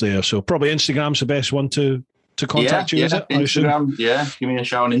socials there. So probably Instagram's the best one to contact you, is it? Instagram, give me a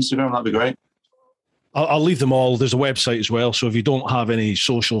shout on Instagram. That'd be great. I'll leave them all. There's a website as well. So if you don't have any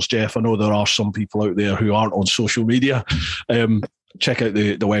socials, Jeff, I know there are some people out there who aren't on social media. Check out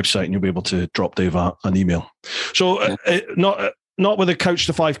the website and you'll be able to drop Dave an email. So not with the Couch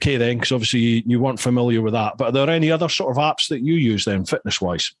to 5K then, because obviously you weren't familiar with that, but are there any other sort of apps that you use then,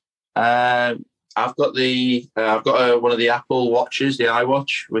 fitness-wise? I've got one of the Apple Watches, the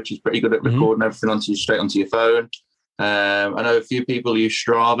iWatch, which is pretty good at recording everything straight onto your phone. I know a few people use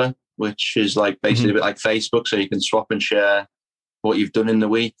Strava, which is like basically a bit like Facebook, so you can swap and share what you've done in the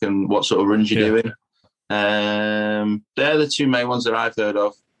week and what sort of runs you're doing. They're the two main ones that I've heard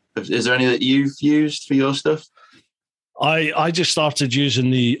of. Is there any that you've used for your stuff? I just started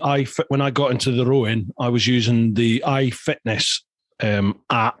using when I got into the rowing, I was using the iFitness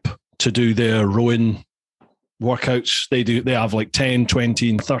app to do their rowing workouts. They have like 10,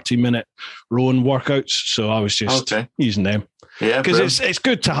 20 and 30 minute rowing workouts. So I was just using them. Yeah. Because it's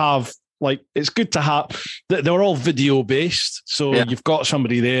good to have, they're all video based. So you've got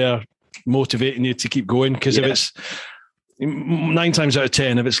somebody there motivating you to keep going, because if it's 9 times out of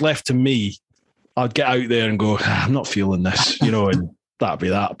 10, if it's left to me, I'd get out there and go, I'm not feeling this, and that'd be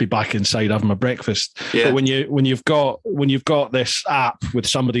that. I'd be back inside having my breakfast. But when you've got this app with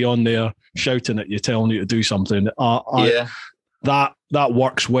somebody on there shouting at you, telling you to do something, that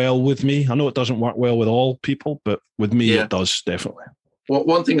works well with me. I know it doesn't work well with all people, but with me it does, definitely. Well,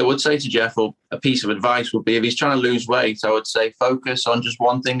 one thing I would say to Jeff, or a piece of advice, would be if he's trying to lose weight, I would say focus on just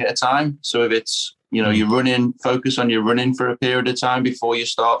one thing at a time. So if it's, you're running, focus on your running for a period of time before you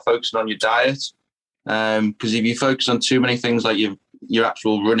start focusing on your diet. Because if you focus on too many things, like your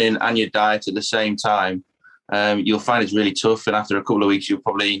actual running and your diet at the same time, you'll find it's really tough. And after a couple of weeks, you'll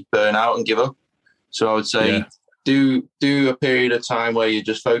probably burn out and give up. So I would say do a period of time where you're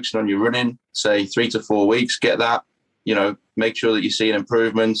just focusing on your running, say 3 to 4 weeks, get that, make sure that you're seeing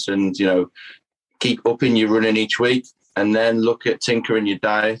improvements and, keep upping your running each week, and then look at tinkering your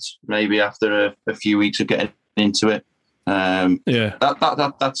diet, maybe after a few weeks of getting into it.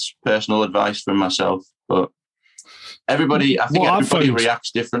 That's personal advice from myself, but everybody reacts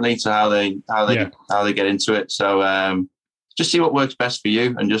differently to how they get into it. So just see what works best for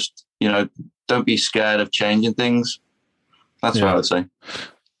you, and just don't be scared of changing things. That's what I would say.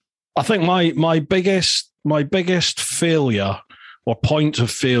 I think my biggest failure or point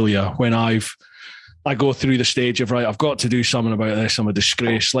of failure when I go through the stage of, right, I've got to do something about this, I'm a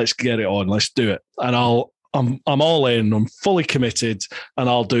disgrace, let's get it on, let's do it. And I'm all in, I'm fully committed, and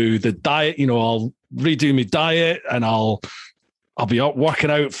I'll do the diet, I'll redo my diet, and I'll be up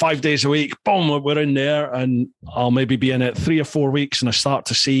working out 5 days a week. Boom, we're in there, and I'll maybe be in it 3 or 4 weeks, and I start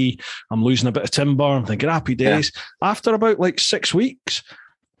to see I'm losing a bit of timber. I'm thinking happy days. Yeah. After about 6 weeks,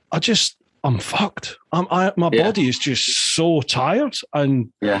 I'm fucked. My body is just so tired,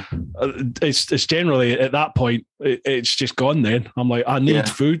 and it's generally at that point it's just gone. Then I'm like, I need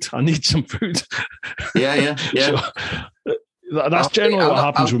food. I need some food. Yeah. So, that's generally what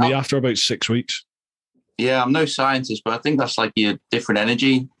happens with me after about 6 weeks. Yeah, I'm no scientist, but I think that's like your different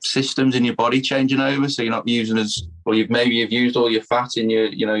energy systems in your body changing over. So you're not using you've used all your fat in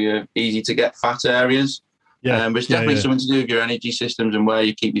your easy to get fat areas. Yeah, but it's definitely something to do with your energy systems and where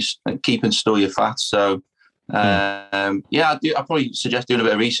you keep and store your fat. So, I probably suggest doing a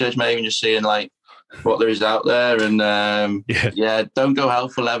bit of research, maybe, and just seeing what there is out there. And don't go hell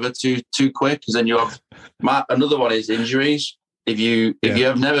for leather too quick, because then you have. Another one is injuries. If you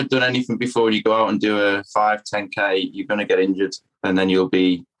have never done anything before, and you go out and do a 5-10K, you're going to get injured, and then you'll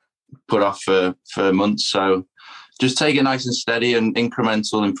be put off for months. So, just take it nice and steady, and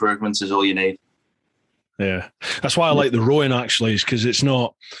incremental improvements is all you need. Yeah, that's why I like the rowing, actually, is because it's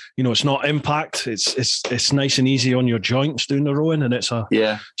not, it's not impact. It's nice and easy on your joints doing the rowing, and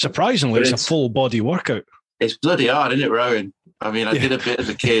surprisingly, it's a full body workout. It's bloody hard, isn't it, rowing? I mean, I did a bit as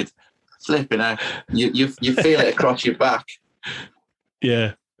a kid. Flipping out, you feel it across your back.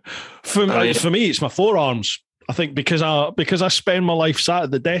 Yeah, for me, it's my forearms. I think because I spend my life sat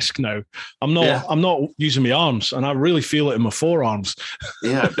at the desk now, I'm not using my arms, and I really feel it in my forearms.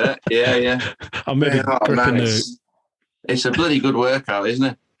 Yeah, I bet. Yeah. I'm maybe gripping it's a bloody good workout, isn't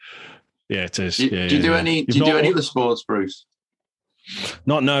it? Yeah, it is. Do you do any of the sports, Bruce?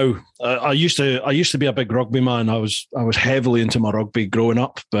 Not now. I used to be a big rugby man. I was heavily into my rugby growing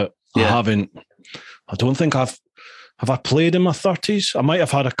up, but I haven't. I don't think Have I played in my 30s? I might have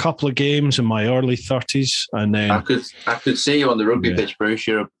had a couple of games in my early 30s, and then I could see you on the rugby pitch, Bruce.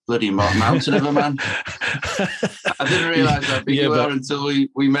 You're a bloody mountain of a man. I didn't realise how big you were until we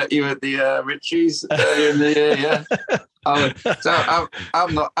met you at the Ritchie's in the year. Yeah,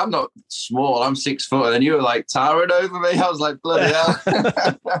 I'm not small. I'm 6 foot, and you were towering over me. I was like, bloody hell.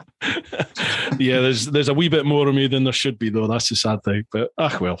 Yeah, there's a wee bit more of me than there should be, though. That's the sad thing. But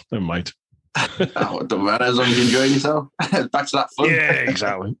well, never mind. It doesn't matter as long as you're enjoying yourself. Back to that fun. Yeah,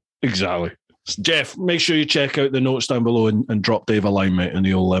 exactly. Jeff, make sure you check out the notes down below and drop Dave a line, mate, and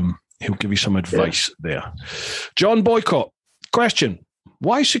he'll give you some advice there. John Boycott, question: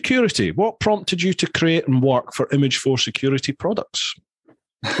 why security? What prompted you to create and work for Image4Security products?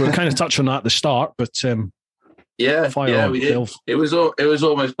 We were kind of touching on that at the start, but we did. It was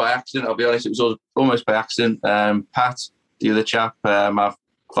almost by accident. I'll be honest, it was almost by accident. Pat, the other chap, my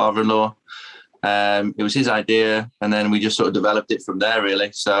father-in-law. It was his idea, and then we just sort of developed it from there,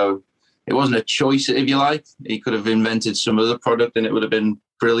 really. So it wasn't a choice, if you like. He could have invented some other product and it would have been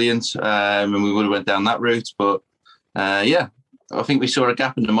brilliant, and we would have went down that route. But I think we saw a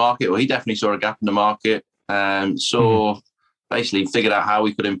gap in the market, or he definitely saw a gap in the market. Basically figured out how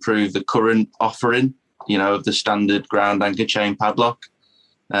we could improve the current offering, of the standard ground anchor chain padlock.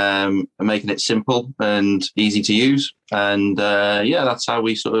 And making it simple and easy to use. And that's how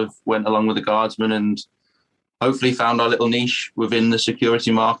we sort of went along with the Guardsman and hopefully found our little niche within the security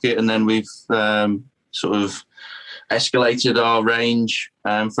market. And then we've sort of escalated our range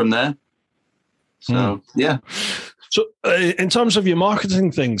from there. So, So in terms of your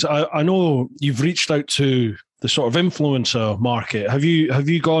marketing things, I know you've reached out to the sort of influencer market. Have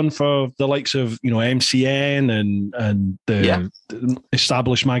you gone for the likes of MCN and the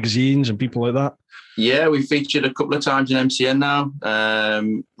established magazines and people like that? Yeah, we featured a couple of times in MCN now.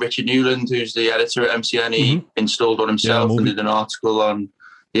 Richard Newland, who's the editor at MCN, he installed one himself and did an article on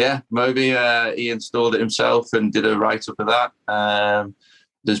Yeah, Moby, he installed it himself and did a write-up of that.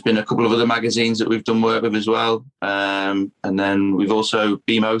 There's been a couple of other magazines that we've done work with as well. And then we've also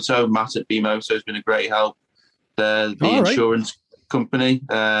Bmoto, Matt at Bmoto has been a great help. The insurance company.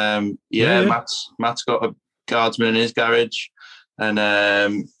 Matt's got a guardsman in his garage,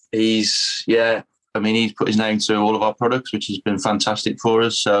 and he's put his name to all of our products, which has been fantastic for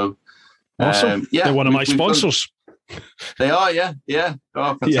us. So awesome. They're one of my sponsors. They are, yeah.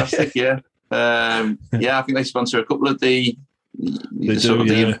 Oh, fantastic, yeah. I think they sponsor a couple of the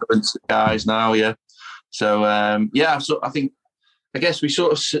influence guys now, yeah. So so I guess we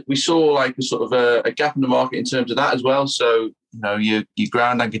saw like a sort of a gap in the market in terms of that as well. So your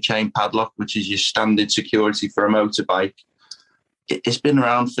ground anchor chain padlock, which is your standard security for a motorbike, it's been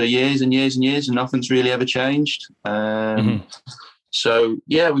around for years and years and years, and nothing's really ever changed. So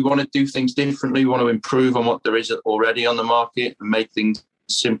we want to do things differently. We want to improve on what there is already on the market and make things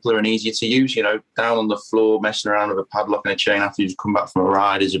simpler and easier to use. Down on the floor, messing around with a padlock and a chain after you've come back from a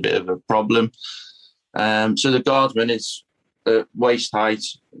ride is a bit of a problem. So the Guardsman is waist height,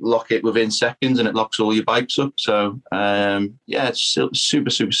 lock it within seconds, and it locks all your bikes up. So it's super,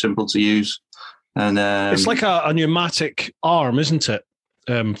 super simple to use. And it's like a pneumatic arm, isn't it?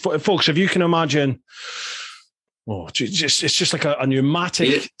 Folks, if you can imagine, it's just like a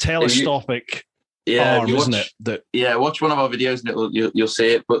pneumatic telescopic arm, isn't it? Watch one of our videos and you'll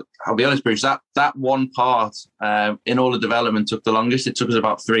see it. But I'll be honest, Bruce, that one part in all the development took the longest. It took us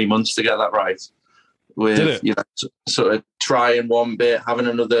about 3 months to get that right. With sort of trying one bit, having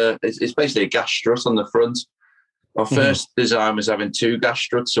another. It's basically a gas strut on the front. Our first design was having 2 gas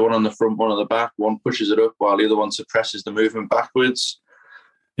struts, so one on the front, one on the back. One pushes it up while the other one suppresses the movement backwards.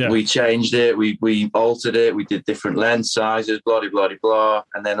 Yeah. We changed it. We altered it. We did different lens sizes, blah, blah, blah, blah.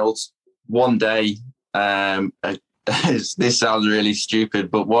 And then one day, this sounds really stupid,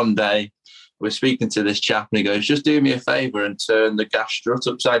 but one day we're speaking to this chap and he goes, just do me a favor and turn the gas strut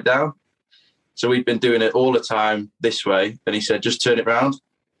upside down. So we've been doing it all the time this way. And he said, just turn it round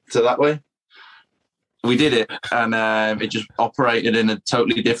to that way. We did it, and it just operated in a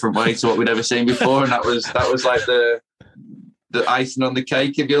totally different way to what we'd ever seen before. And that was like the icing on the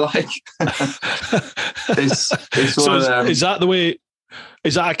cake, if you like. Is that the way?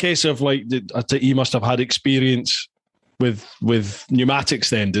 Is that a case of like he must have had experience with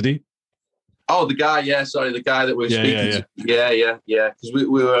pneumatics? Then did he? Oh, the guy that we were speaking to. Yeah. Because we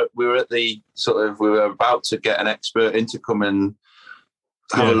were at the we were about to get an expert in to come and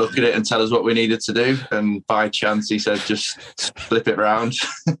have a look at it and tell us what we needed to do. And by chance, he said, just flip it round.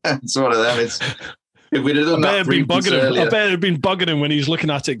 It's one of them. If we'd have done that, I bet it'd been bugging him when he was looking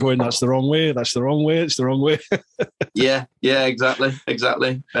at it going, that's the wrong way, it's the wrong way. yeah, exactly.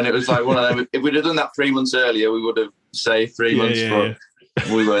 And it was like one of them. If we'd have done that 3 months earlier, we would have saved 3 months, but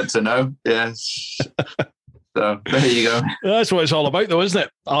we weren't to know. Yes. So there you go. That's what it's all about though, isn't it?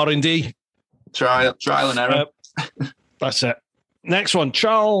 R&D. Trial and error. That's it. Next one,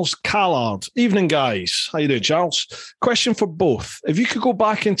 Charles Callard. Evening, guys. How you doing, Charles? Question for both. If you could go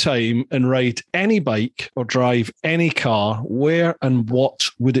back in time and ride any bike or drive any car, where and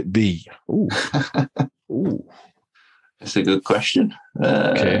what would it be? Ooh. That's a good question.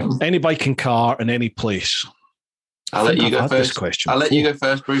 Okay. Any bike and car in any place. I'll let you go first. I'll let you go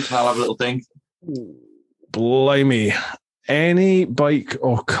first, Bruce, and I'll have a little think. Blimey. Any bike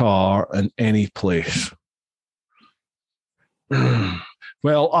or car in any place.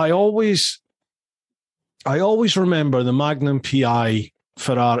 Well, I always remember the Magnum PI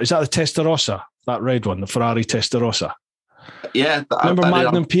Ferrari. Is that the Testarossa? That red one, the Ferrari Testarossa? Yeah. Remember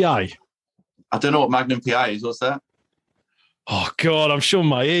Magnum PI? I don't know what Magnum PI is. What's that? Oh, God, I'm showing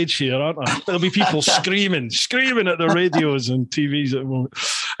my age here, aren't I? There'll be people screaming at the radios and TVs at the moment.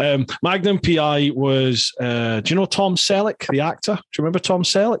 Magnum PI was, do you know Tom Selleck, the actor? Do you remember Tom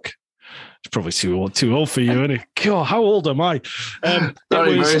Selleck? It's probably too old for you, isn't it? God, how old am I? It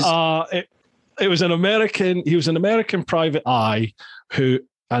was an American. He was an American private eye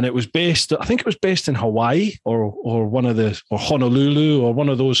and it was based. I think it was based in Hawaii or Honolulu or one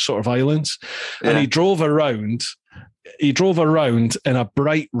of those sort of islands. Yeah. And he drove around in a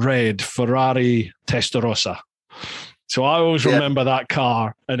bright red Ferrari Testarossa. So I always remember that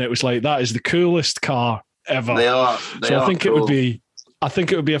car, and it was like, that is the coolest car ever. I think cool. I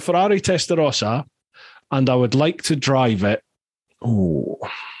think it would be a Ferrari Testarossa, and I would like to drive it. Oh,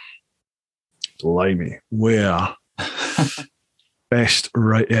 blimey. Where? Best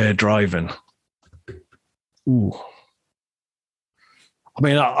driving. Ooh. I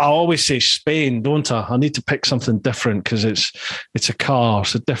mean, I always say Spain, don't I? I need to pick something different because it's a car.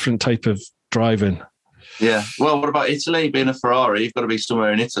 It's a different type of driving. Yeah. Well, what about Italy? Being a Ferrari, you've got to be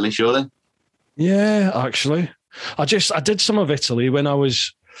somewhere in Italy, surely. Yeah, actually. I did some of Italy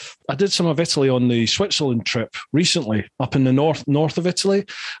I did some of Italy on the Switzerland trip recently, up in the north of Italy.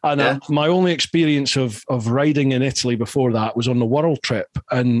 And my only experience of riding in Italy before that was on the world trip.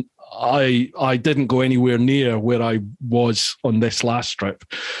 And I didn't go anywhere near where I was on this last trip.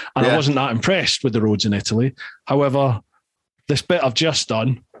 And I wasn't that impressed with the roads in Italy. However, this bit I've just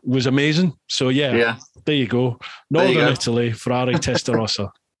done was amazing. So there you go. Northern Italy, Ferrari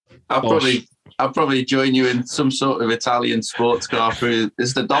Testarossa. I'll probably join you in some sort of Italian sports car through.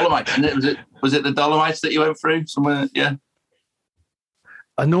 It's the Dolomites, isn't it? Was it the Dolomites that you went through somewhere? Yeah.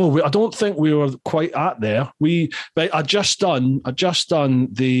 I know. I don't think we were quite at there. I just done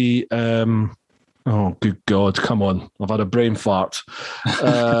the. Oh, good God! Come on! I've had a brain fart.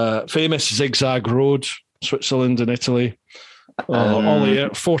 Famous zigzag road, Switzerland and Italy. All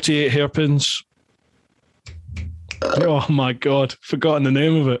the 48 hairpins. Oh my God! Forgotten the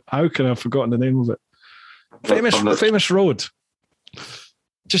name of it. How can I have forgotten the name of it? Famous road.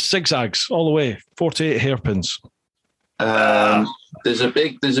 Just zigzags all the way. 48 hairpins. There's a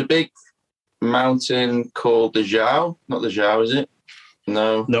big mountain called the Joux. Not the Joux, is it?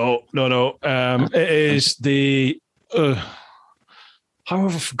 No. It is the. How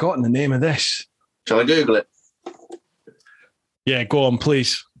have I forgotten the name of this? Shall I Google it? Yeah, go on,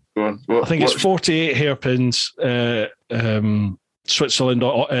 please. Go on. I think it's 48 hairpins, Switzerland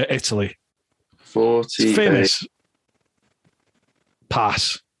or Italy. 48. It's famous.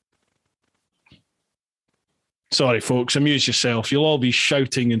 Pass. Sorry, folks. Amuse yourself. You'll all be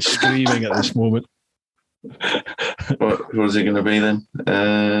shouting and screaming at this moment. What was it going to be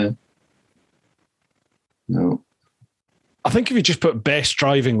then? No. I think if you just put best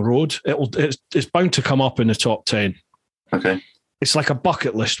driving road, it's bound to come up in the top 10. Okay. It's like a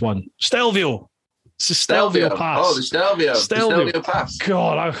bucket list one. Stelvio. It's the Stelvio Pass. Oh, the Stelvio Pass.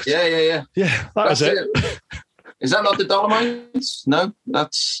 God. Yeah. Yeah, that was it. Is that not the Dolomites? No,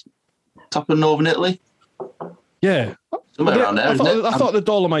 that's top of Northern Italy. Yeah. Somewhere around there, I thought the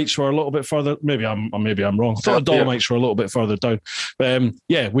Dolomites were a little bit further. Maybe I'm wrong. I thought the Dolomites were a little bit further down.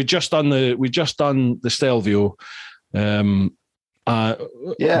 We just done the Stelvio. We'd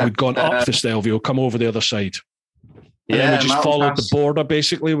gone up the Stelvio, come over the other side. And then we just followed the border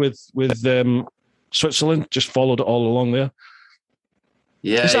basically with Switzerland, just followed it all along there.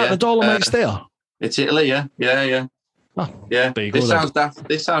 Yeah. Is that the Dolomites there? It's Italy, yeah. Oh, yeah. There you go,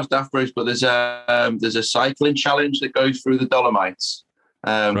 this sounds daft, Bruce, but there's a cycling challenge that goes through the Dolomites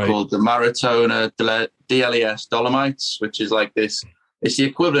called the Maratona DLES Dolomites, which is like this. It's the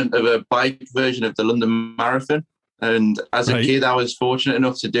equivalent of a bike version of the London Marathon. And as a kid, I was fortunate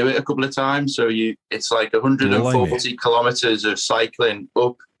enough to do it a couple of times. So it's like 140 kilometers of cycling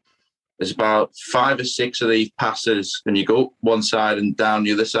up. There's about 5 or 6 of these passes, and you go up one side and down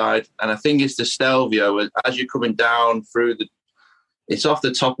the other side. And I think it's the Stelvio, as you're coming down through it's off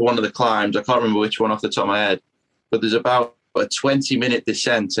the top of one of the climbs. I can't remember which one off the top of my head, but there's about a 20-minute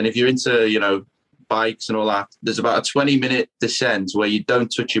descent. And if you're into, bikes and all that, there's about a 20-minute descent where you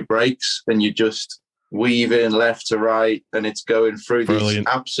don't touch your brakes and you just weaving left to right, and it's going through this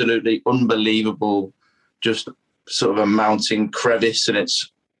absolutely unbelievable, just sort of a mountain crevice, and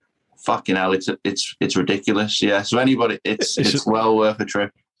it's fucking hell. It's ridiculous. Yeah. So anybody, it's well worth a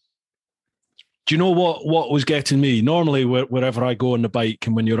trip. Do you know what was getting me? Normally, wherever I go on the bike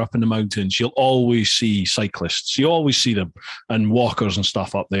and when you're up in the mountains, you'll always see cyclists. You always see them and walkers and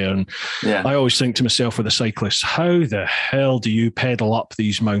stuff up there. And I always think to myself with the cyclists, how the hell do you pedal up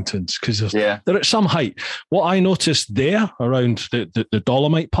these mountains? Because they're at some height. What I noticed there around the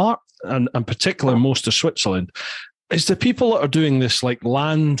Dolomite part, and particularly most of Switzerland, is the people that are doing this like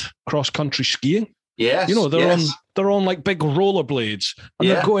land cross-country skiing. Yes, they're on like big rollerblades and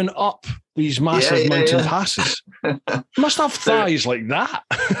they're going up these massive mountain passes. Must have thighs like that.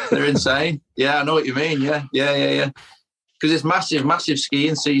 They're insane. Yeah, I know what you mean. Yeah. Because it's massive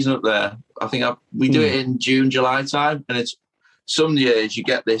skiing season up there. I think we do it in June, July time, and it's some years you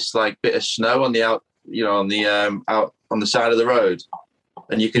get this like bit of snow on the out on the side of the road,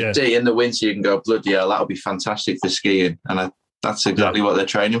 and you can see in the winter you can go, bloody hell, that'll be fantastic for skiing, and that's exactly what they're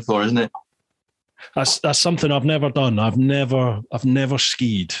training for, isn't it? That's something I've never done. I've never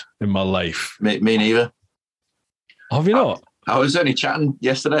skied in my life. Me neither. Have you not? I was only chatting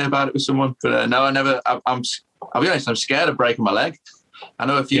yesterday about it with someone, but no, I never. I'll be honest. I'm scared of breaking my leg. I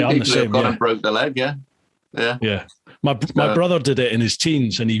know a few people who have gone and broke their leg. Yeah. My brother did it in his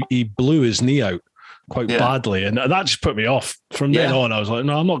teens, and he blew his knee out quite badly, and that just put me off. From then on, I was like,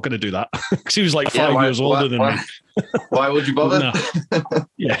 no, I'm not going to do that, because he was like 5 years older than me. Why would you bother?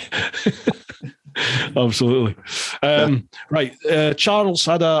 Yeah. Absolutely. Right.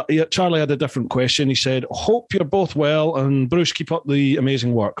 Charlie had a different question. He said, hope you're both well, and Bruce, keep up the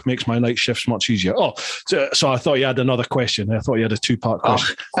amazing work. Makes my night shifts much easier. Oh, so I thought you had another question. I thought you had a 2-part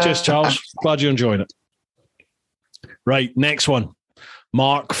question. Cheers, Charles. Glad you're enjoying it. Right. Next one.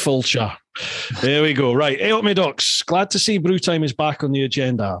 Mark Fulcher. There we go. Right. Hey up, me docs. Glad to see Brew Time is back on the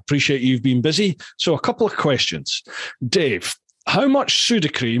agenda. Appreciate you've been busy. So a couple of questions. Dave, how much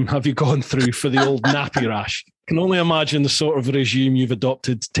Sudocrem have you gone through for the old nappy rash? Can only imagine the sort of regime you've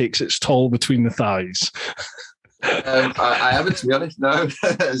adopted takes its toll between the thighs. I haven't, to be honest. No,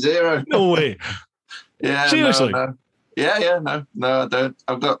 0. No way. Yeah. Seriously? No. Yeah. No, I don't.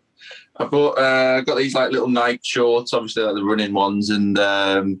 I've got these like little night shorts, obviously like the running ones, and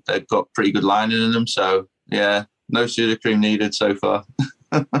they've got pretty good lining in them. So yeah, no Sudocrem needed so far.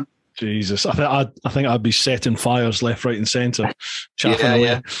 Jesus, I think I'd be setting fires left, right, and centre.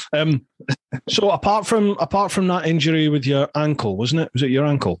 Yeah. So apart from that injury with your ankle, wasn't it? Was it your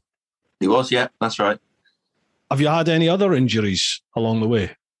ankle? It was, yeah, that's right. Have you had any other injuries along the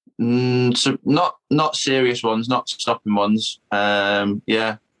way? So not serious ones, not stopping ones.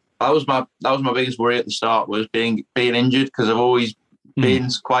 Yeah. That was my biggest worry at the start, was being injured, because I've always been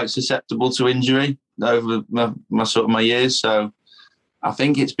quite susceptible to injury over my years. So I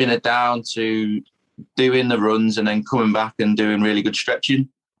think it's been Mm. to doing the runs and then coming back and doing really good stretching.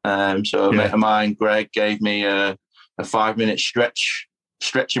 So a mate of mine, Greg, gave me a 5-minute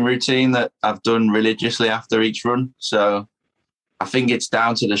stretching routine that I've done religiously after each run. So I think it's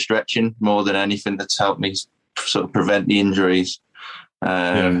down to the stretching more than anything that's helped me sort of prevent the injuries.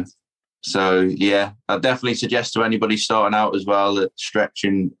 So yeah, I definitely suggest to anybody starting out as well that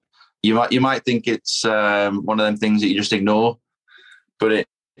stretching, you might think it's one of them things that you just ignore, but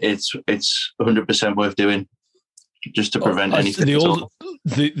it's 100% worth doing, just to prevent anything.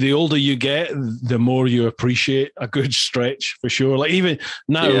 The older you get, the more you appreciate a good stretch, for sure. Like even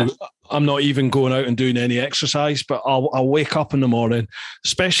now, I'm not even going out and doing any exercise, but I'll wake up in the morning,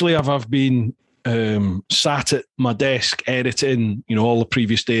 especially if I've been sat at my desk editing, all the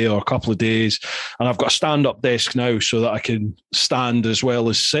previous day or a couple of days, and I've got a stand-up desk now so that I can stand as well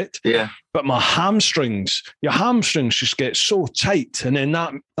as sit. Yeah. But your hamstrings just get so tight, and then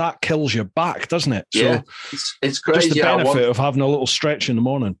that kills your back, doesn't it? Yeah. So it's crazy. Just the benefit of having a little stretch in the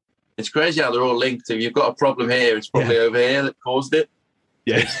morning. It's crazy how they're all linked. If you've got a problem here, it's probably over here that caused it.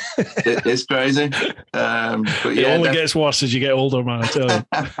 Yeah. It's crazy. But it only gets worse as you get older, man, I tell you.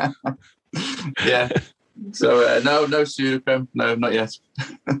 Yeah. So no Sudocrem. No, not yet.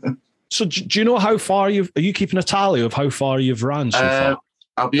 So do you know how far are you keeping a tally of how far you've ran so far?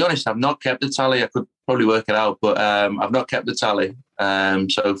 I'll be honest, I've not kept the tally. I could probably work it out, but I've not kept the tally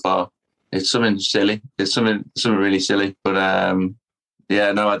so far. It's something silly. It's something really silly. But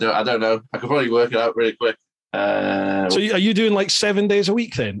yeah, no, I don't know. I could probably work it out really quick. So are you doing like 7 days a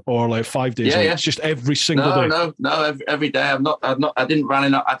week then, or like 5 days a week? It's just every single day? No, every day. I didn't run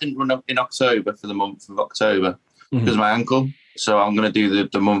in October for the month of October because of my ankle. So I'm going to do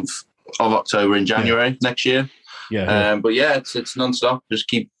the month of October in January next year. But yeah, it's non-stop. Just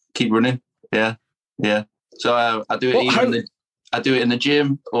keep running. Yeah. So I do it I do it in the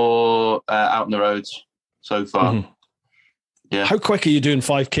gym or out on the roads so far. Mm-hmm. Yeah. How quick are you doing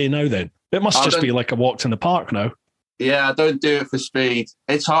 5K now then? It must just be like a walk in the park now. Yeah, I don't do it for speed.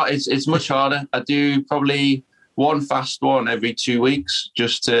 It's hard. It's much harder. I do probably one fast one every 2 weeks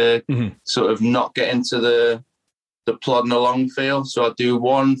just to sort of not get into the plodding along feel. So I do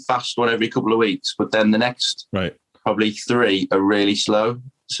one fast one every couple of weeks, but then the next probably 3 are really slow.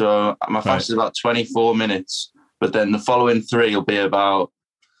 So my fast is about 24 minutes, but then the following 3 will be about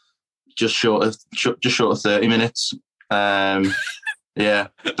just short of 30 minutes. Yeah,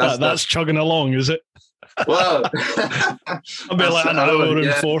 that's chugging along, is it? Well, I'll be like an hour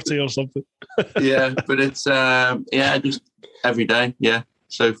and 40 or something. Yeah, but it's just every day. Yeah,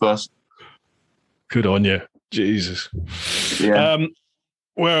 so fast. Good on you, Jesus. Yeah.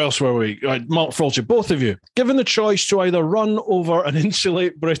 Where else were we? Right, Mark Fulcher, both of you, given the choice to either run over an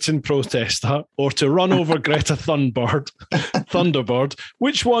Insulate Britain protester or to run over Greta Thunderbird,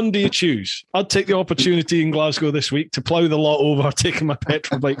 which one do you choose? I'd take the opportunity in Glasgow this week to plough the lot over, taking my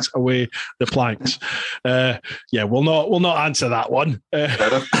petrol bikes away the planks. We'll not answer that one.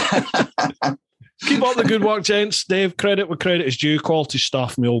 Keep up the good work, gents. Dave, credit where credit is due. Quality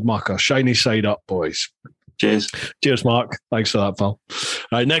stuff, my old mucker. Shiny side up, boys. Cheers, Mark. Thanks for that, pal. All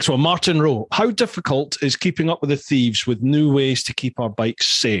right, next one. Martin Rowe. How difficult is keeping up with the thieves with new ways to keep our bikes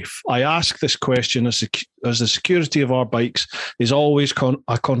safe? I ask this question as the security of our bikes is always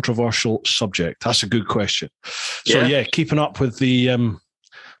a controversial subject. That's a good question. So, keeping up with the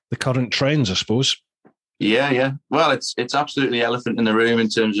current trends, I suppose. Yeah. Well, it's absolutely elephant in the room in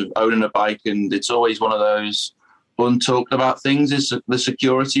terms of owning a bike, and it's always one of those untalked about things is the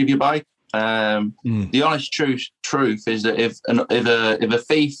security of your bike. The honest truth is that if a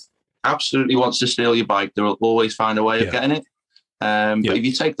thief absolutely wants to steal your bike, they will always find a way of getting it. But if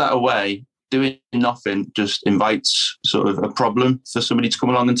you take that away, doing nothing just invites sort of a problem for somebody to come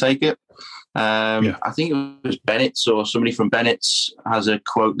along and take it. I think it was Bennett's or somebody from Bennett's has a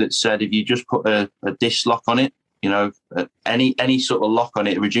quote that said, if you just put a disc lock on it, any sort of lock on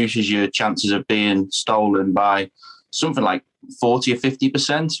it, reduces your chances of being stolen by something like 40 or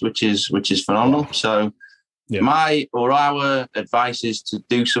 50%, which is phenomenal. Wow. So our advice is to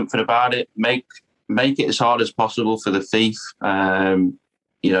do something about it. Make it as hard as possible for the thief.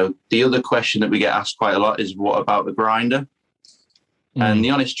 The other question that we get asked quite a lot is, what about the grinder? And the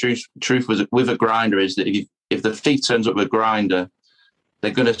honest truth was with a grinder is that if the thief turns up with a grinder,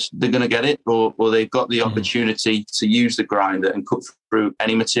 they're gonna get it, or they've got the opportunity to use the grinder and cut through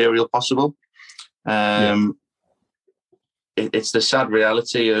any material possible. It's the sad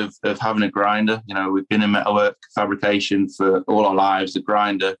reality of having a grinder. We've been in metalwork fabrication for all our lives. The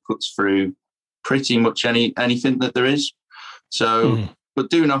grinder cuts through pretty much anything that there is. So. But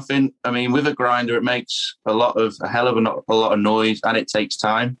do nothing. I mean, with a grinder, it makes a hell of a lot of noise, and it takes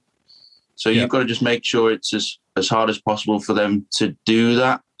time. So you've got to just make sure it's as hard as possible for them to do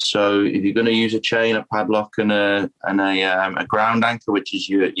that. So if you're going to use a chain, a padlock, and a ground anchor, which is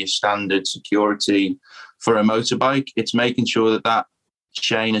your standard security for a motorbike, it's making sure that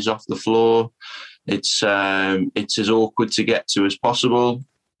chain is off the floor. It's as awkward to get to as possible.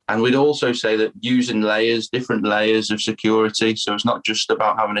 And we'd also say that using different layers of security. So it's not just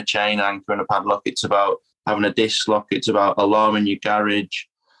about having a chain anchor and a padlock. It's about having a disc lock. It's about alarming your garage.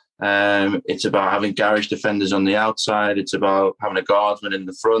 It's about having garage defenders on the outside. It's about having a guardsman in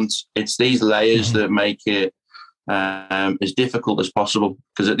the front. It's these layers that make it as difficult as possible.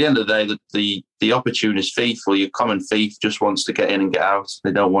 Because at the end of the day, the opportunist thief or your common thief just wants to get in and get out.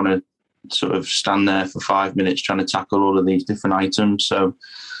 They don't want to sort of stand there for 5 minutes trying to tackle all of these different items. So,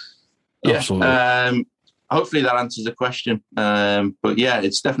 hopefully that answers the question. But yeah,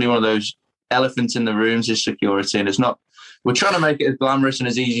 it's definitely one of those elephants in the rooms is security. And we're trying to make it as glamorous and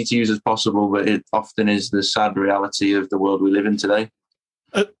as easy to use as possible, but it often is the sad reality of the world we live in today.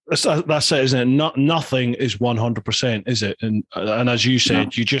 That's it, isn't it? Nothing is 100%, is it? And as you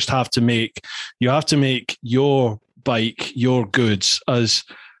said, you just have to make your bike, your goods as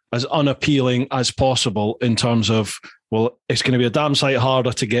unappealing as possible in terms of, well, it's going to be a damn sight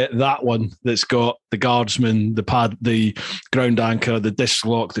harder to get that one that's got the guardsman, the ground anchor, the disc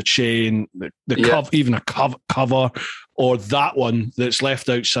lock, the chain, the cover, even a cover, or that one that's left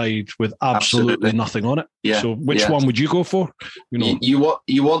outside with absolutely nothing on it. Yeah. So which one would you go for? You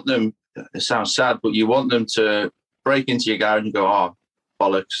want them, it sounds sad, but you want them to break into your garage and go, oh,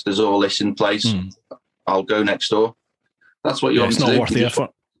 bollocks, there's all this in place. I'll go next door. That's what you want to do. It's not worth the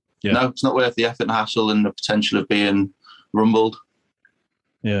effort. Yeah. No, it's not worth the effort and hassle and the potential of being rumbled.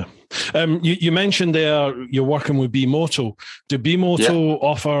 Yeah. You mentioned there you're working with B-Moto. Do B-Moto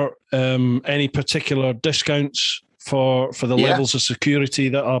offer any particular discounts for the levels of security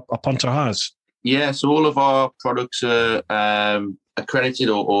that a punter has? Yeah, so all of our products are accredited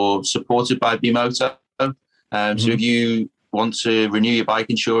or supported by B-Moto. So if you want to renew your bike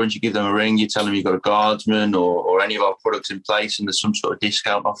insurance, you give them a ring, you tell them you've got a guardsman or any of our products in place, and there's some sort of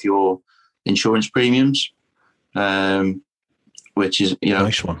discount off your insurance premiums. Which is,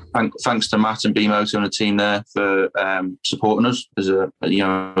 nice one. Thanks to Matt and B-Moto and the team there for supporting us as a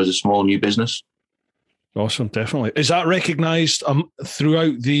small new business. Awesome, definitely. Is that recognised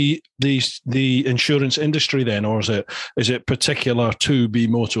throughout the insurance industry then, or is it particular to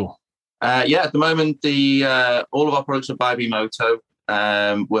B-Moto? At the moment, all of our products are by B-Moto.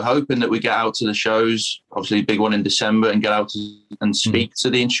 We're hoping that we get out to the shows, obviously a big one in December, and get out and speak to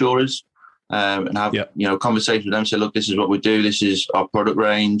the insurers. And have conversations with them. Say, look, this is what we do. This is our product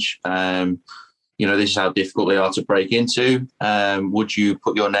range. This is how difficult they are to break into. Would you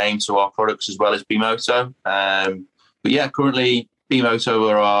put your name to our products as well as B-Moto? But yeah, currently B-Moto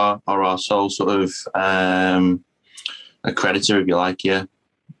are our sole sort of accreditor, if you like. Yeah.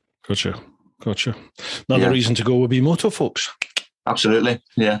 Gotcha. Another reason to go with B-Moto, folks. Absolutely.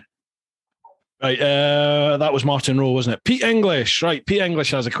 Yeah. Right, that was Martin Rowe, wasn't it? Pete English. Right, Pete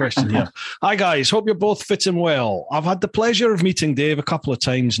English has a question here. Hi, guys. Hope you're both fitting well. I've had the pleasure of meeting Dave a couple of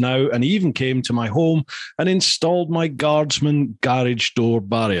times now, and he even came to my home and installed my guardsman garage door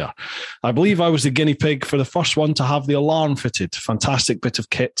barrier. I believe I was the guinea pig for the first one to have the alarm fitted. Fantastic bit of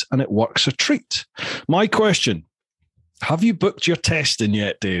kit, and it works a treat. My question, Have you booked your testing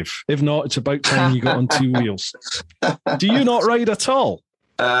yet, Dave? If not, it's about time you got on two wheels. Do you not ride at all?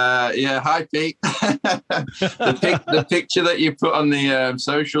 Yeah, hi Pete. The picture that you put on the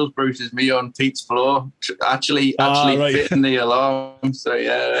socials, Bruce, is me on Pete's floor, actually right. fitting the alarm. So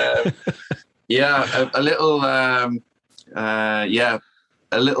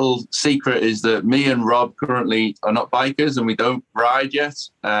a little secret is that me and Rob currently are not bikers and we don't ride yet.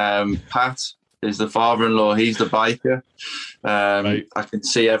 Pat is the father-in-law; he's the biker. Right. I can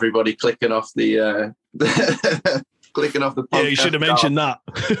see everybody clicking off the. Clicking off the podcast. Yeah, you should have mentioned that.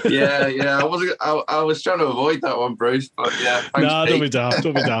 yeah. I was trying to avoid that one, Bruce. But yeah, don't be daft.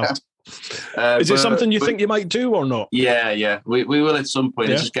 Is it something you think you might do or not? Yeah. We will at some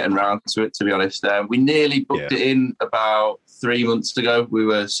point. It's just getting around to it, to be honest. We nearly booked it in about 3 months ago. We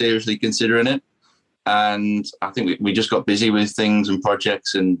were seriously considering it, and I think we just got busy with things and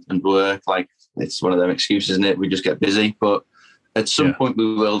projects and work. Like, it's one of them excuses, isn't it? We just get busy, but. At some point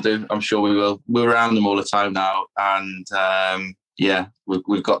we will do. I'm sure we will. We're around them all the time now, and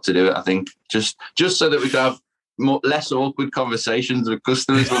we've got to do it. I think just so that we can have less awkward conversations with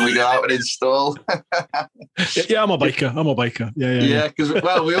customers when we go out and install. Yeah, I'm a biker. Yeah. Because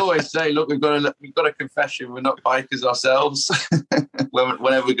we always say, look, we've got a confession. We're not bikers ourselves.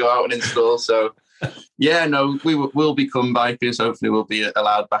 Whenever we go out and install, so. Yeah, no, we'll become bikers. Hopefully, we'll be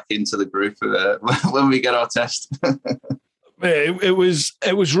allowed back into the group when we get our test. It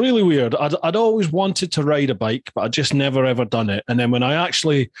was really weird. I'd always wanted to ride a bike, but I'd just never ever done it. And then when I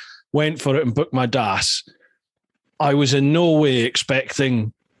actually went for it and booked my DAS, I was in no way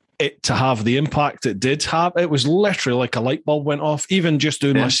expecting it to have the impact it did have. It was literally like a light bulb went off. Even just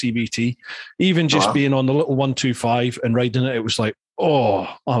doing my CBT, even just being on the little 125 and riding it, it was like, oh,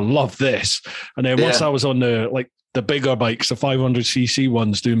 I love this. And then once I was on the bigger bikes, the 500cc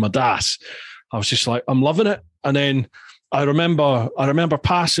ones, doing my DAS, I was just like, I'm loving it. And then I remember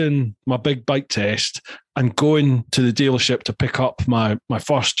passing my big bike test and going to the dealership to pick up my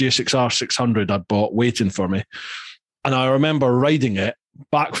first J6R 600 I'd bought waiting for me. And I remember riding it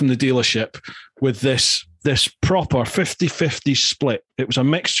back from the dealership with this proper 50-50 split. It was a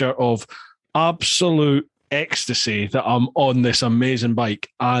mixture of absolute ecstasy that I'm on this amazing bike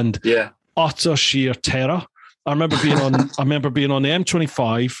and utter sheer terror. I remember being on the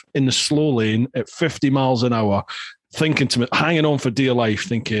M25 in the slow lane at 50 miles an hour, thinking to me, hanging on for dear life,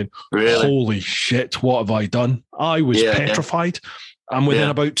 thinking, really? Holy shit, what have I done? I was petrified. And within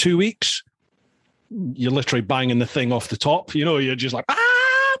about 2 weeks, you're literally banging the thing off the top. You know, you're just like,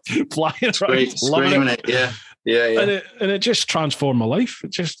 flying around, screaming it. Yeah. And it just transformed my life.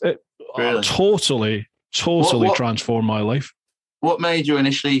 Really? Totally transformed my life. What made you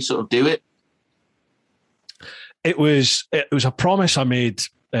initially sort of do it? It was a promise I made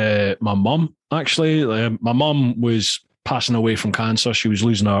my mum, actually. My mum was passing away from cancer. She was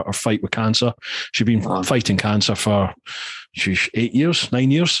losing her fight with cancer. She'd been fighting cancer for 9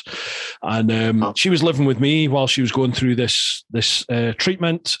 years. And she was living with me while she was going through this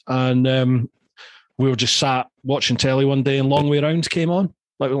treatment. And we were just sat watching telly one day and Long Way Round came on,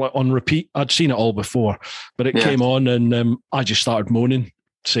 like on repeat. I'd seen it all before, but it came on and I just started moaning,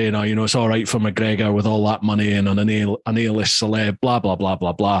 saying, it's all right for McGregor with all that money and an A-list celeb, blah, blah, blah,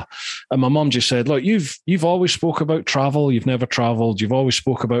 blah, blah. And my mum just said, look, you've always spoke about travel. You've never traveled. You've always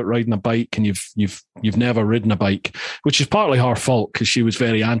spoke about riding a bike and you've never ridden a bike, which is partly her fault because she was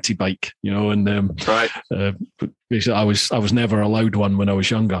very anti-bike, and basically I was never allowed one when I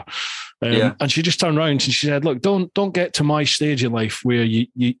was younger. And she just turned around and she said, look, don't get to my stage in life where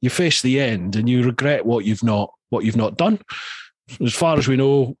you face the end and you regret what you've not done. As far as we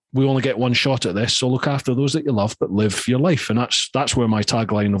know, we only get one shot at this. So look after those that you love, but live your life. And that's where my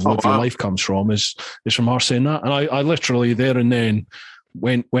tagline of live your life comes from, is from her saying that. And I literally there and then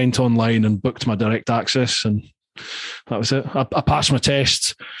went online and booked my direct access, and that was it. I passed my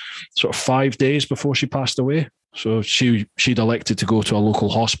test sort of 5 days before she passed away. So she'd elected to go to a local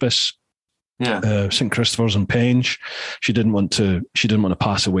hospice. St. Christopher's in Penge. She didn't want to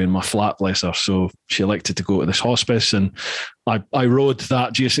pass away in my flat, bless her. So she elected to go to this hospice, and I rode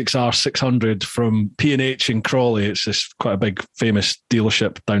that J6R 600 from P&H in Crawley. It's this quite a big famous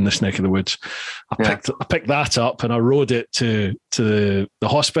dealership down this neck of the woods. I picked that up and I rode it to the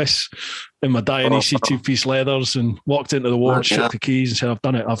hospice in my Dionysi 2-piece leathers and walked into the ward, shook the keys and said, I've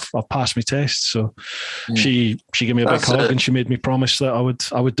done it. I've passed my test. So she gave me a big hug and she made me promise that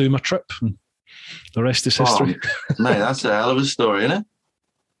I would do my trip. And the rest is history. Mate, that's a hell of a story, isn't it?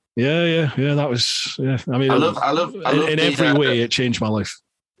 Yeah. That was, I mean, I love in every way, it changed my life.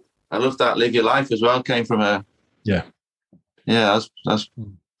 I love that live your life as well. Came from her. Yeah. That's.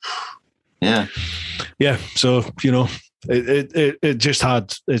 Yeah. So It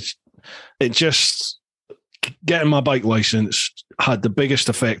just getting my bike license had the biggest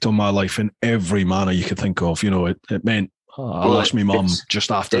effect on my life in every manner you could think of. It meant I lost my mum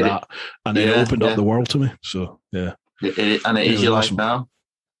just after that, and then it opened up the world to me. So yeah, and it is your life now.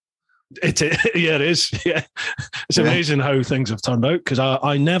 It is. Yeah, it's amazing how things have turned out, because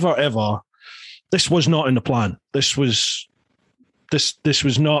I never ever. This was not in the plan. This was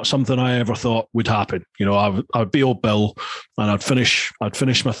not something I ever thought would happen. I'd be old Bill, and I'd finish my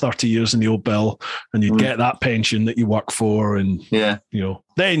 30 years in the old Bill, and you'd get that pension that you work for, and then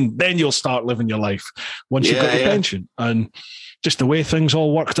you'll start living your life once you've got your pension. And just the way things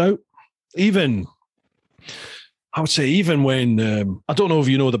all worked out, I would say even when I don't know if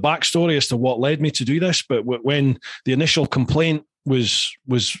you know the backstory as to what led me to do this, but when the initial complaint was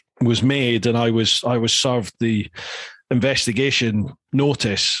made, and I was served the investigation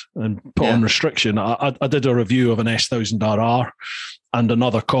notice and put on restriction, I did a review of an S1000RR, and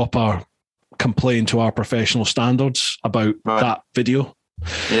another copper complained to our professional standards about that video.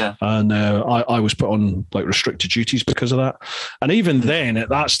 Yeah. And I was put on like restricted duties because of that. And even then, at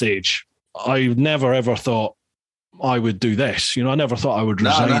that stage, I never ever thought I would do this. I never thought I would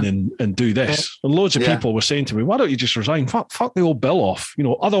resign and do this. And loads of people were saying to me, why don't you just resign? Fuck the old Bill off.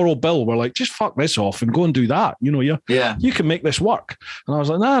 Other old Bill were like, just fuck this off and go and do that. You can make this work. And I was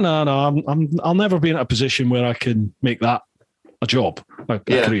like, no. I'll never be in a position where I can make that a job, a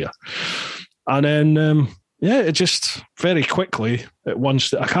career. And then, it just very quickly at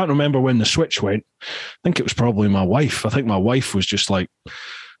once, I can't remember when the switch went. I think it was probably my wife. I think my wife was just like,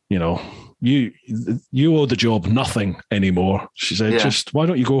 you owe the job nothing anymore. She said, just why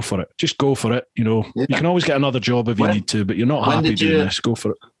don't you go for it? Just go for it. You can always get another job if you need to, but you're not happy doing this. Go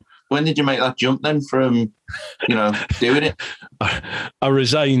for it. When did you make that jump then from, doing it? I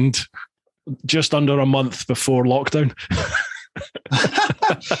resigned just under a month before lockdown.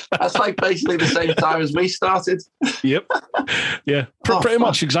 That's like basically the same time as we started. Yep. Yeah. Pretty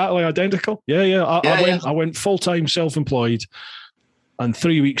much exactly identical. Yeah. I went full-time self-employed. And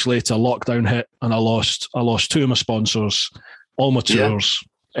 3 weeks later, lockdown hit, and I lost two of my sponsors, all my tours.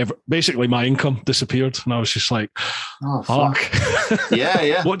 Basically, my income disappeared, and I was just like, fuck.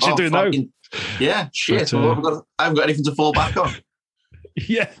 Yeah. What do you do now? Yeah, shit. But, I haven't got anything to fall back on.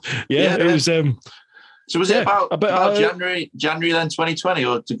 Yeah. It was. So was it about January then 2020,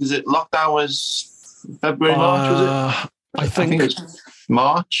 or because lockdown was February, March? Was it? I think it's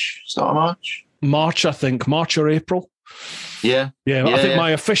March, start of March. March or April. Yeah. I think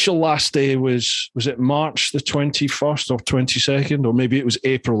my official last day was it March the 21st or 22nd, or maybe it was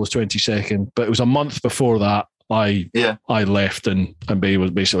April the 22nd, but it was a month before that I left, and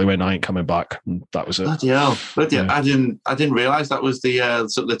basically went, I ain't coming back, and that was it. Bloody hell. I didn't realise that was the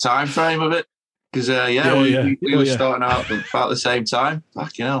sort of the time frame of it, because we were starting out about the same time.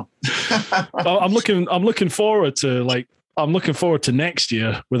 Fucking hell. I'm looking forward to next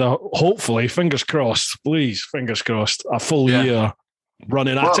year with hopefully, fingers crossed, a full year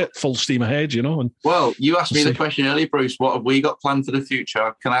running at it, full steam ahead, And well, you asked me the question earlier, Bruce, what have we got planned for the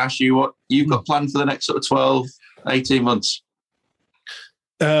future? Can I ask you what you've got planned for the next sort of 12, 18 months?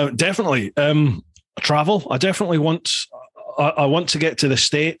 Definitely. Travel. I definitely want to get to the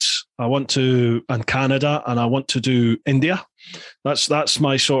States. And Canada, and I want to do India. That's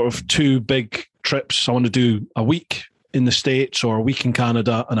my sort of two big trips. I want to do a week in the States, or a week in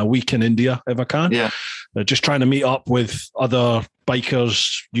Canada, and a week in India if I can. Yeah. Just trying to meet up with other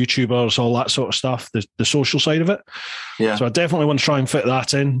bikers, YouTubers, all that sort of stuff, the social side of it. Yeah. So I definitely want to try and fit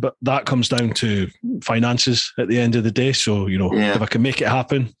that in, but that comes down to finances at the end of the day. So, if I can make it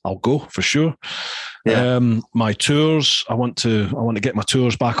happen, I'll go for sure. Yeah. My tours, I want to get my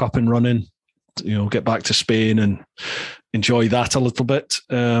tours back up and running, get back to Spain and enjoy that a little bit.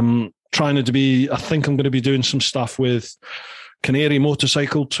 I think I'm going to be doing some stuff with Canary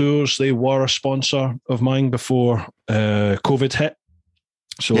Motorcycle Tours. They were a sponsor of mine before COVID hit.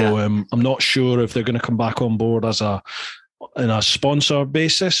 So I'm not sure if they're going to come back on board in a sponsor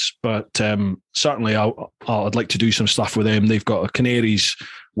basis, but certainly I'd like to do some stuff with them. They've got a Canaries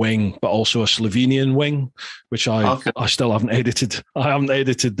wing, but also a Slovenian wing, which I still haven't edited. I haven't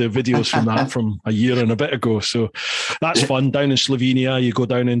edited the videos from that from a year and a bit ago. So that's fun. Down in Slovenia, you go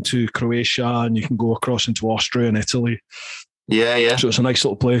down into Croatia, and you can go across into Austria and Italy. Yeah. So it's a nice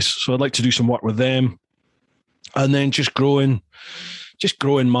little place. So I'd like to do some work with them, and then just growing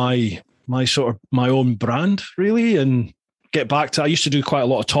my own brand, really, and get back to. I used to do quite a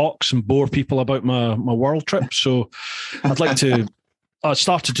lot of talks and bore people about my world trip. So I'd like to. I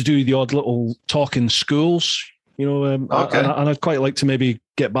started to do the odd little talk in schools, Okay. And I'd quite like to maybe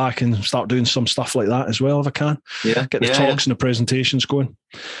get back and start doing some stuff like that as well if I can. Yeah. Get the talks and the presentations going.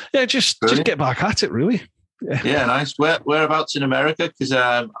 Yeah, just get back at it, really. Yeah, nice. Whereabouts in America? Because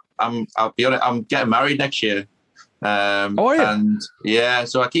I'll be honest, I'm getting married next year. And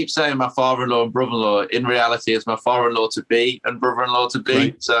so I keep saying my father-in-law and brother-in-law. In reality, it's my father-in-law to be and brother-in-law to be.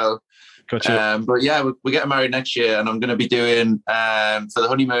 Right. So, gotcha. But yeah, we're getting married next year, and I'm going to be doing for the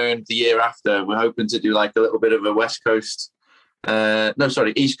honeymoon the year after. We're hoping to do like a little bit of a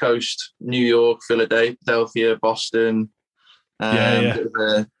East Coast, New York, Philadelphia, Boston. Bit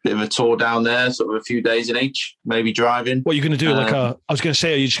of a tour down there, sort of a few days in each, maybe driving. What are you going to do? I was going to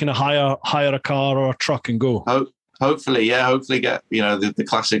say, are you just going to hire a car or a truck and go? Hopefully get, the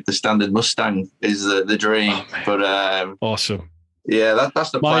classic, the standard Mustang is the dream. Oh, but awesome. Yeah,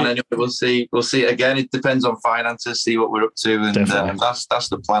 that's the plan anyway. We'll see again. It depends on finances, see what we're up to. And that's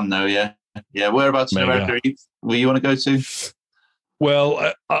the plan though. Yeah. Yeah. Whereabouts in America will you want to go to?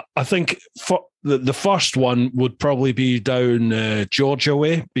 Well, I think for the first one would probably be down Georgia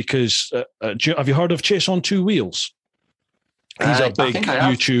way, because have you heard of Chase on Two Wheels? He's a big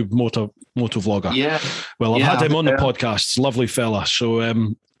YouTube moto vlogger. Yeah. Well, I've had him on the podcast. Lovely fella.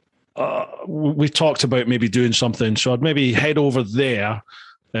 So we talked about maybe doing something. So I'd maybe head over there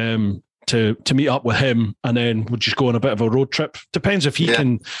to meet up with him, and then we'll just go on a bit of a road trip. Depends if he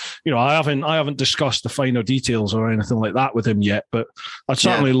can. I haven't discussed the finer details or anything like that with him yet, but I'd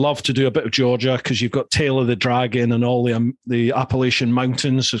certainly love to do a bit of Georgia, because you've got Tail of the Dragon and all the Appalachian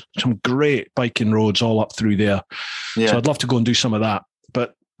Mountains. There's some great biking roads all up through there. So I'd love to go and do some of that.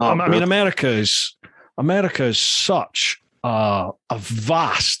 But America is such a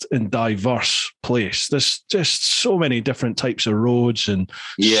vast and diverse place. There's just so many different types of roads and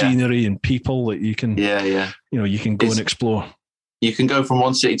scenery and people that you can you can go and explore. You can go from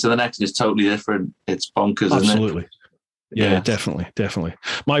one city to the next and it's totally different. It's bonkers. Absolutely. Yeah, definitely.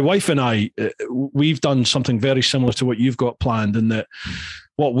 My wife and I, we've done something very similar to what you've got planned, in that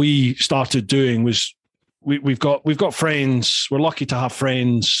what we started doing was We've got friends. We're lucky to have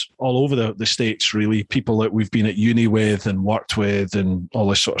friends all over the States, really, people that we've been at uni with and worked with and all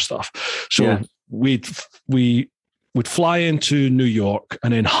this sort of stuff. So we would fly into New York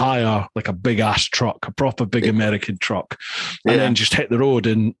and then hire like a big ass truck, a proper big American truck, and then just hit the road.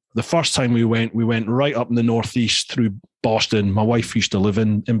 And the first time we went right up in the Northeast through Boston. My wife used to live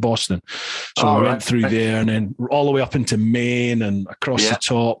in Boston. So we went through there and then all the way up into Maine and across the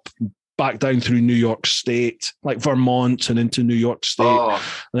top, back down through New York State, like Vermont and into New York State,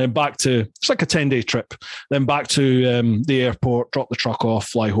 and then back to, it's like a 10-day trip, then back to the airport, drop the truck off,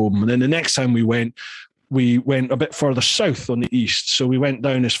 fly home. And then the next time we went a bit further south on the east. So we went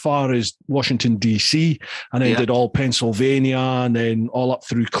down as far as Washington, D.C., and then did all Pennsylvania, and then all up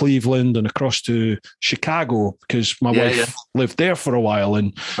through Cleveland and across to Chicago, because my wife lived there for a while,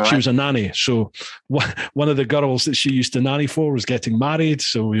 and she was a nanny. So one of the girls that she used to nanny for was getting married.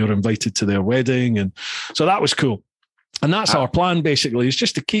 So we were invited to their wedding. And so that was cool. And that's our plan, basically, is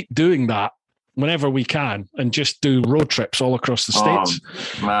just to keep doing that whenever we can and just do road trips all across the States.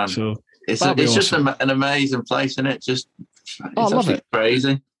 Man. So it's just an amazing place, isn't it? I love it.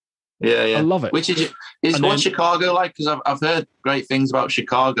 Crazy. Yeah. I love it. What's Chicago like? Because I've heard great things about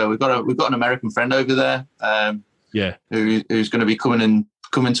Chicago. We've got an American friend over there. Who's going to be coming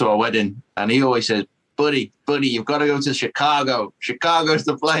to our wedding, and he always says, "Buddy, you've got to go to Chicago. Chicago's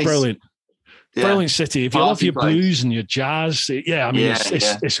the place." It's brilliant. Yeah. Brilliant city. If you love your blues and your jazz,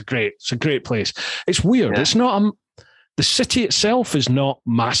 it's a great place. It's weird. Yeah. It's not the city itself is not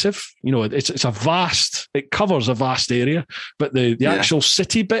massive. It's a vast. It covers a vast area, but the actual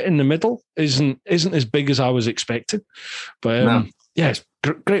city bit in the middle isn't as big as I was expecting. But it's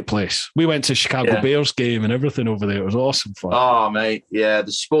great place. We went to Chicago Bears game and everything over there. It was awesome fun. Oh mate, the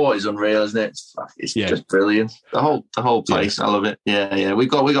sport is unreal, isn't it? It's just brilliant. The whole place, I love it. Yeah. We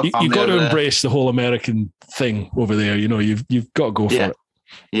got. You've got to embrace the whole American thing over there. You've got to go for it.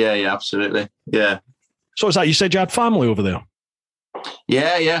 Yeah, absolutely. Yeah. So is that, you said you had family over there?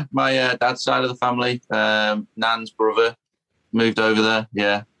 Yeah. My dad's side of the family, Nan's brother moved over there.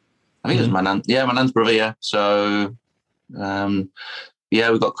 Yeah. I think it was my nan. Yeah, my nan's brother, yeah. So,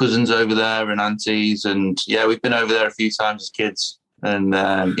 we've got cousins over there and aunties, and we've been over there a few times as kids. And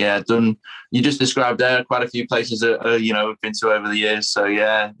done. You just described there quite a few places that we've been to over the years. So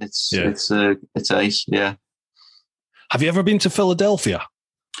it's ace. Yeah. Have you ever been to Philadelphia?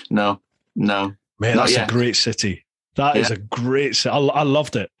 No. Man, that's a great city. That is a great city. I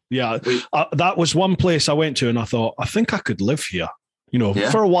loved it. Yeah, that was one place I went to, and I thought, I think I could live here.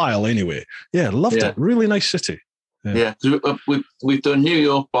 For a while anyway. Yeah, loved it. Really nice city. Yeah, we've done New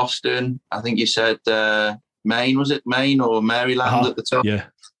York, Boston. I think you said Maine, was it Maine or Maryland at the top? Yeah.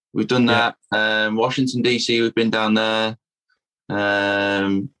 We've done that. Washington, D.C., we've been down there.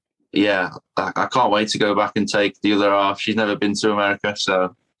 I can't wait to go back and take the other half. She's never been to America.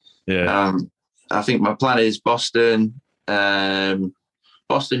 So I think my plan is Boston, New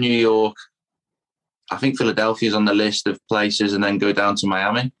York. I think Philadelphia's on the list of places, and then go down to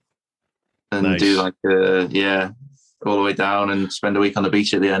Miami and do like, all the way down and spend a week on the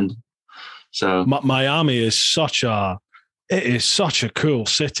beach at the end. So Miami is such a cool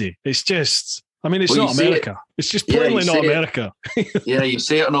city. It's just, I mean, it's not America. It's just plainly not America. Yeah, you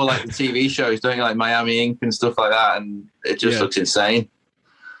see it on all like the TV shows, don't you? Like Miami Ink and stuff like that, and it just looks insane.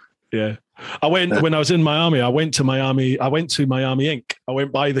 Yeah. When I was in Miami, I went to Miami Ink. I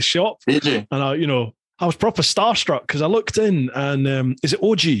went by the shop. Did you? And I was proper starstruck because I looked in and is it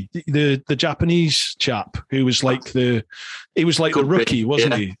Oji, the Japanese chap who was like the rookie,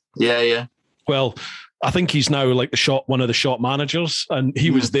 wasn't he? Yeah. Well, I think he's now like one of the shop managers, and he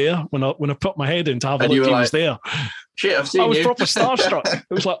was there when I put my head in to have a look. He was there. Shit, I've seen you. I was proper starstruck.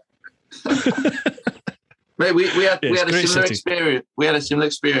 It was like, mate, we had a similar experience. We had a similar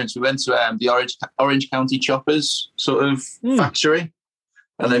experience. We went to the Orange County Choppers sort of factory,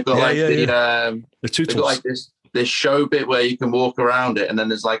 and they've got the Tootles. They've got like this show bit where you can walk around it, and then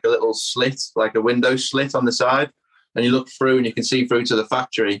there's like a little slit, like a window slit on the side, and you look through and you can see through to the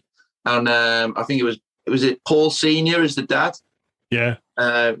factory. And I think it was Paul Senior is the dad. Yeah.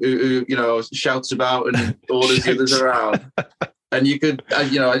 Who shouts about and orders the others around. And you could, as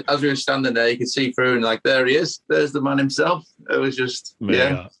we were standing there, you could see through and like, there he is. There's the man himself. It was just,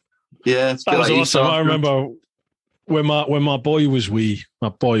 yeah. It's that was like awesome. I remember when my boy was wee, my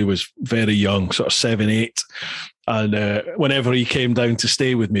boy was very young, sort of 7, 8. And whenever he came down to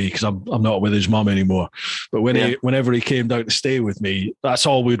stay with me, because I'm not with his mum anymore, but whenever he came down to stay with me, that's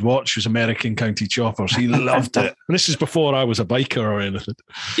all we'd watch was American County Choppers. He loved it. And this is before I was a biker or anything.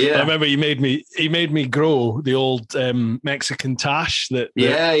 Yeah, I remember he made me grow the old Mexican tash that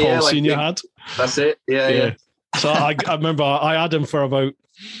Paul Senior had. That's it. Yeah. So I remember I had him for about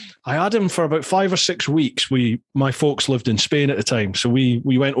 5 or 6 weeks. My folks lived in Spain at the time, so we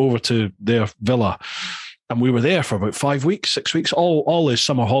went over to their villa. And we were there for about 5 weeks, 6 weeks, all his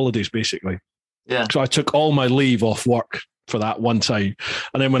summer holidays, basically. Yeah. So I took all my leave off work for that one time.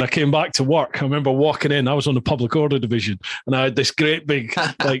 And then when I came back to work, I remember walking in, I was on the public order division, and I had this great big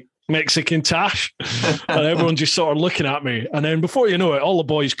like Mexican tash, and everyone just sort of looking at me. And then before you know it, all the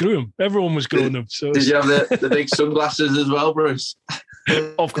boys grew them. Everyone was growing them. So did you have the big sunglasses as well, Bruce?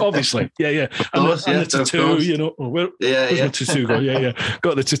 Obviously, yeah. And the tattoo, where's my tattoo go? Yeah.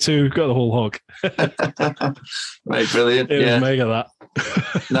 Got the tattoo, got the whole hog. Right, brilliant. It was mega that.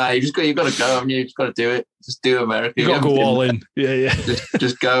 You've got to go, haven't you? You've got to do it. Just do America. You got to go all in. Yeah.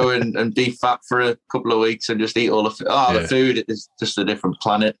 Just go and be fat for a couple of weeks and just eat all the food. The food is just a different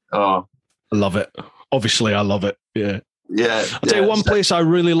planet. Oh, I love it. Obviously, I love it. Yeah. I'll tell you one place I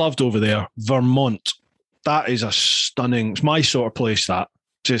really loved over there, Vermont. That is a stunning, it's my sort of place, that.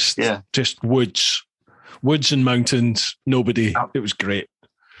 Just woods and mountains, nobody. It was great.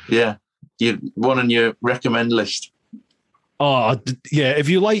 Yeah. You one on your recommend list. Oh, yeah. If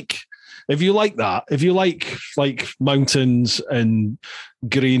you like that, if you like mountains and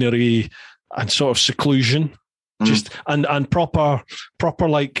greenery and sort of seclusion, just and proper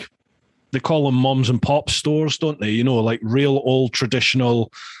like, they call them moms and pop stores, don't they? Like real old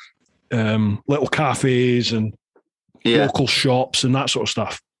traditional little cafes and local shops and that sort of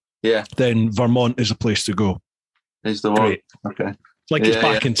stuff. Yeah. Then Vermont is a place to go. Is the one. Great. Okay. It's like it's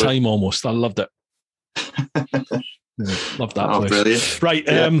back in time almost. I loved it. Love that place. Brilliant. Right.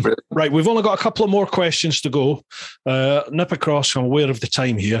 Brilliant. Right. We've only got a couple of more questions to go. Nip across. I'm aware of the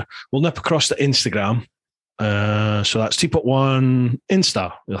time here. We'll nip across to Instagram. So that's Teapot1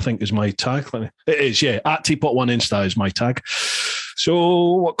 Insta, I think is my tag. It is, yeah. At Teapot1 Insta is my tag.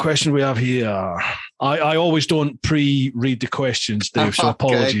 So what question do we have here? I always don't pre-read the questions, Dave, so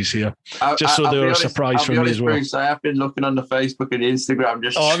apologies here. Just so they're a surprise for me as well. Bruce, I have been looking on the Facebook and Instagram,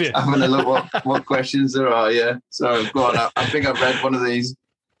 just having a look what questions there are, yeah. So go on, I think I've read one of these.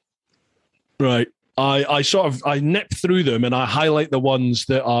 Right. I nip through them and I highlight the ones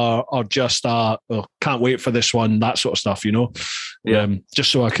that are just can't wait for this one, that sort of stuff,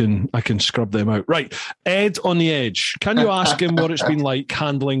 just so I can scrub them out. Right, Ed on the Edge. Can you ask him what it's been like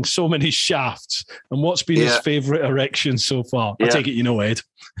handling so many shafts and what's been his favourite erection so far? I take it you know Ed.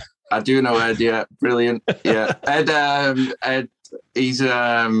 I do know Ed. Yeah, brilliant. Yeah, Ed. He's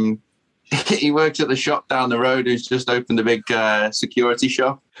he works at the shop down the road. Who's just opened a big security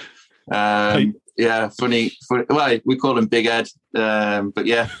shop. Yeah, funny. Well, we call him Big Ed, but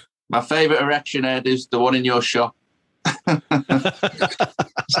yeah, My favourite erection head is the one in your shop.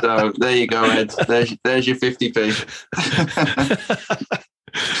 So there you go, Ed. There's your 50p.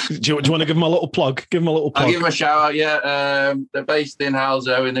 Do you want to give them a little plug? Give them a little plug. I'll give them a shout out. Yeah, they're based in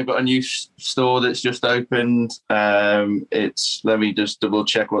Halzo, and they've got a new store that's just opened. It's, let me just double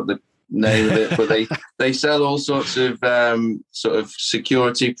check what the name of it, but they sell all sorts of sort of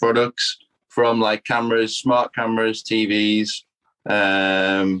security products, from like cameras, smart cameras, TVs,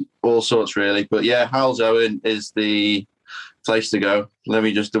 all sorts really. But yeah, Halzo is the place to go. Let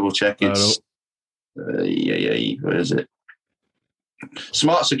me just double check. It's where is it?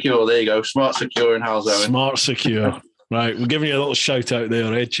 Smart Secure. There you go. Smart Secure in Halzo. Smart Secure. Right, we're giving you a little shout out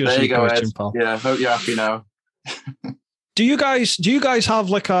there, Ed. Cheers, there you go, question, Ed. pal. Yeah, hope you're happy now. Do you guys have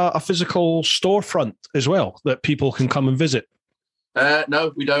like a physical storefront as well that people can come and visit?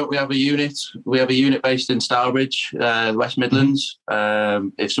 No, we don't. We have a unit. We have a unit based in Stourbridge, West Midlands.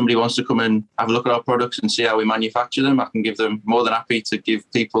 If somebody wants to come and have a look at our products and see how we manufacture them, I can give them, more than happy to give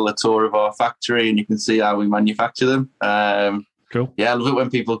people a tour of our factory, and you can see how we manufacture them. Cool. Yeah, I love it when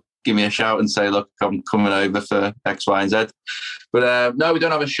people give me a shout and say, look, I'm coming over for X, Y, and Z. But no, we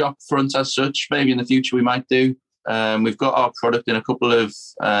don't have a shop front as such. Maybe in the future we might do. We've got our product in a couple of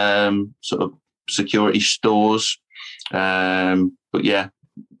sort of security stores. But yeah,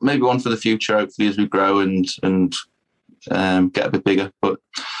 maybe one for the future, hopefully, as we grow and get a bit bigger. But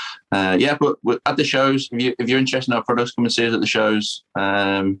yeah, but at the shows, if you're interested in our products, come and see us at the shows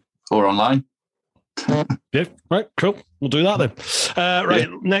or online. Yeah, right, cool. We'll do that then. Right,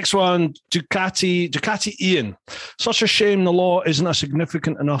 yeah. Next one, Ducati Ian. Such a shame the law isn't a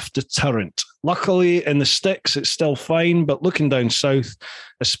significant enough deterrent. Luckily, in the sticks, it's still fine, but looking down south,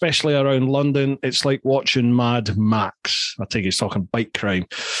 especially around London, it's like watching Mad Max. I think he's talking bike crime.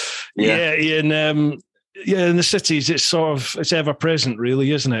 Yeah, Ian. In the cities, it's ever present,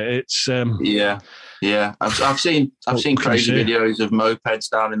 really, isn't it? It's Yeah, I've seen crazy videos of mopeds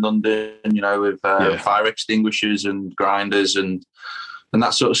down in London, with fire extinguishers and grinders and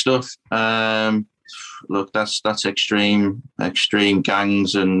that sort of stuff. Look, that's extreme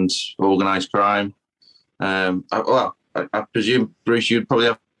gangs and organised crime. I presume, Bruce, you'd probably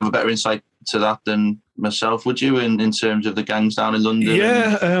have a better insight to that than myself, would you? In terms of the gangs down in London?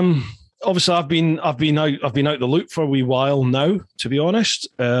 Yeah. Obviously, I've been out the loop for a wee while now, to be honest.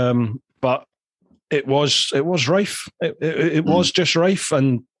 But it was rife. It was just rife,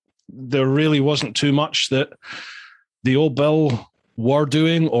 and there really wasn't too much that the old Bill were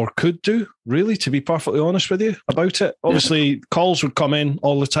doing or could do, really, to be perfectly honest with you about it. Obviously, calls would come in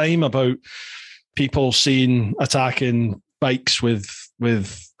all the time about people seen attacking bikes with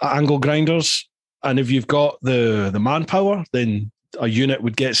angle grinders, and if you've got the manpower, then a unit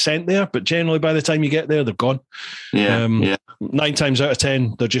would get sent there. But generally, by the time you get there, they're gone. 9 times out of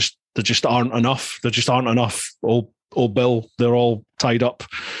 10, there just aren't enough. There just aren't enough old Bill. They're all tied up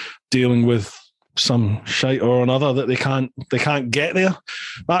dealing with some shite or another that they can't get there.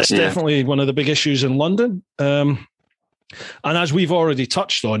 That's definitely one of the big issues in London. And as we've already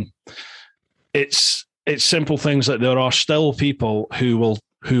touched on, it's simple things that there are still people who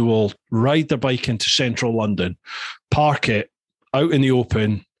will ride their bike into central London, park it out in the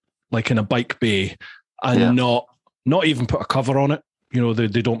open, like in a bike bay, and not even put a cover on it. They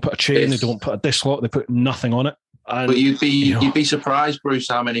don't put a chain, they don't put a disc lock, they put nothing on it. And, but you'd be surprised, Bruce,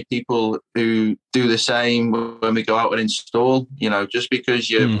 how many people who do the same when we go out and install. Just because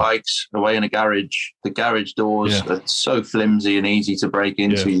your bike's away in a garage, the garage doors are so flimsy and easy to break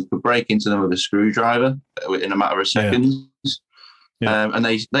into. You could break into them with a screwdriver in a matter of seconds. And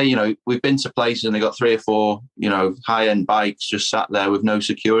they we've been to places and they got 3 or 4, high-end bikes just sat there with no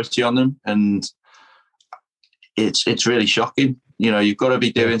security on them, and it's really shocking. You've got to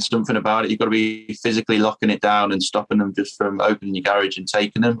be doing something about it. You've got to be physically locking it down and stopping them just from opening your garage and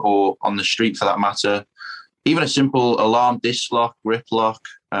taking them, or on the street for that matter. Even a simple alarm disc lock, grip lock,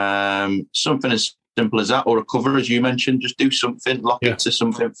 something as simple as that, or a cover, as you mentioned. Just do something, lock it to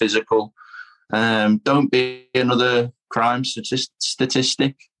something physical. Don't be another crime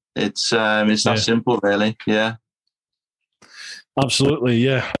statistic. It's that simple, really. Yeah, absolutely.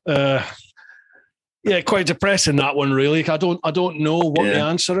 Yeah. Quite depressing, that one, really. I don't know what the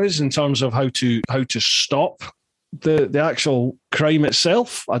answer is in terms of how to stop the actual crime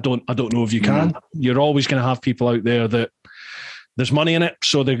itself. I don't know if you can. You're always going to have people out there that there's money in it,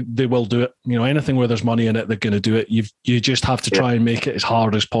 so they will do it. Anything where there's money in it, they're going to do it. You just have to try and make it as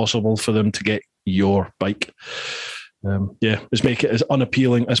hard as possible for them to get your bike. Just make it as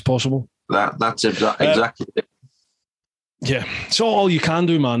unappealing as possible. That's exactly it. Yeah, it's all you can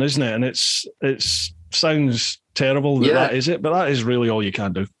do, man, isn't it? And it's sounds terrible that is it, but that is really all you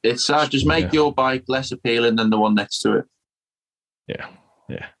can do. It's just make your bike less appealing than the one next to it. Yeah.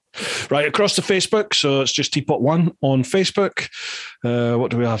 Right, across to Facebook. So it's just Teapot1 on Facebook.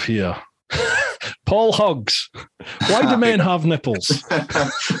 What do we have here? Paul Hugs. Why do men have nipples?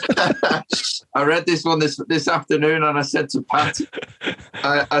 I read this one this afternoon, and I said to Pat,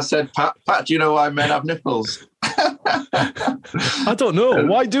 I said, Pat, do you know why men have nipples? I don't know.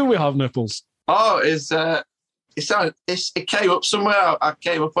 Why do we have nipples? Oh, it came up somewhere. I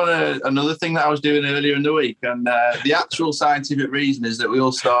came up on another thing that I was doing earlier in the week, and the actual scientific reason is that we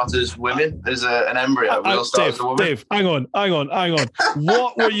all start as women, as an embryo. We all start as a woman. Dave, hang on.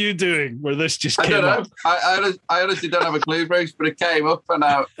 What were you doing where this just came up? I honestly don't have a clue, Bruce, but it came up, and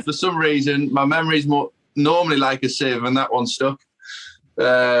for some reason, my memory's more normally like a sieve, and that one stuck.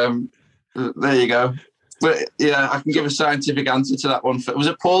 There you go. But yeah, I can give a scientific answer to that one. Was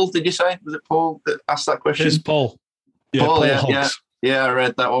it Paul? Did you say? Was it Paul that asked that question? It's Paul. Yeah, Paul, yeah. I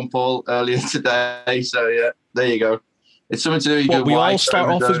read that one, Paul, earlier today. So yeah, there you go. It's something to do with we all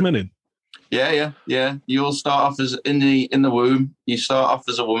start off as men. Yeah. You all start off as in the womb. You start off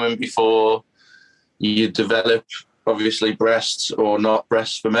as a woman before you develop, obviously, breasts or not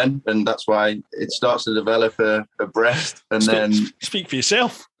breasts for men, and that's why it starts to develop a breast, and then speak for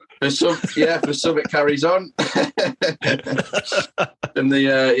yourself. For some it carries on, and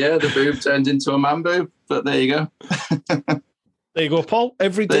the boob turns into a man boob. But there you go. There you go, Paul.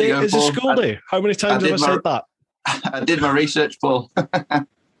 Every day is a school day. How many times have I said that? I did my research, Paul.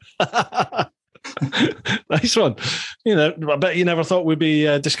 Nice one. I bet you never thought we'd be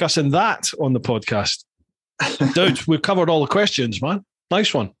discussing that on the podcast, dude. We've covered all the questions, man.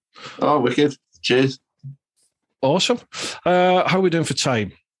 Nice one. Oh, wicked! Cheers. Awesome. How are we doing for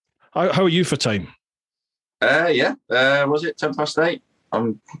time? How are you for time? Was it 8:10?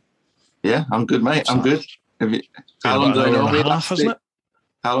 I'm good, mate. I'm good. How long do they normally last? Isn't it?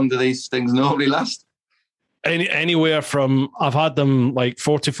 How long do these things normally last? Anywhere from, I've had them like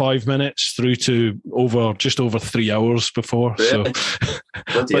 45 minutes through to just over 3 hours before. Really?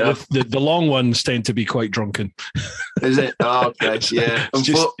 So, but the long ones tend to be quite drunken. Is it? Oh, okay. Yeah.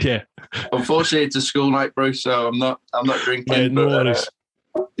 Unfortunately, it's a school night, Bruce. So I'm not drinking. Yeah, no worries.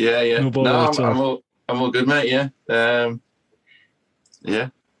 Yeah. No, I'm all good, mate. Yeah. Yeah.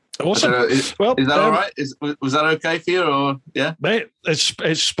 Awesome. Is that all right? Was that okay for you, or yeah? Mate,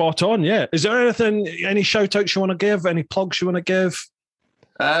 it's spot on. Yeah. Is there any shout outs you want to give? Any plugs you want to give?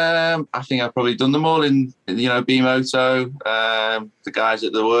 I think I've probably done them all in B-Moto, the guys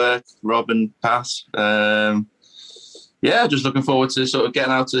at the work, Rob and Pat. Just looking forward to sort of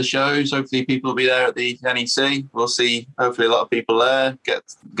getting out to the shows. Hopefully people will be there at the NEC. We'll see, hopefully, a lot of people there, get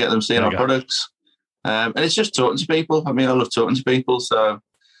them seeing our products. And it's just talking to people. I mean, I love talking to people. So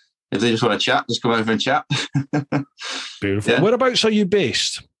if they just want to chat, just come over and chat. Beautiful. Yeah. Whereabouts are you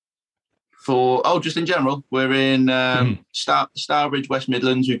based? Just in general. We're in Stourbridge, West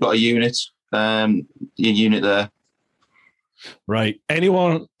Midlands. We've got a unit there. Right.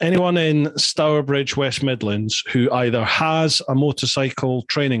 Anyone in Stourbridge, West Midlands, who either has a motorcycle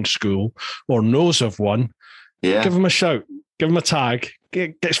training school or knows of one, give him a shout, give him a tag,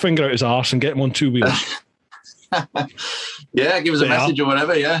 get his finger out his arse and get him on two wheels. Give us a message or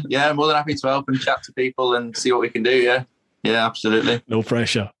whatever. Yeah, more than happy to help and chat to people and see what we can do. Yeah, absolutely. No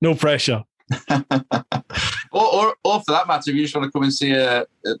pressure. or for that matter, if you just want to come and see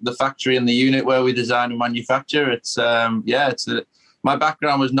the factory and the unit where we design and manufacture, it's my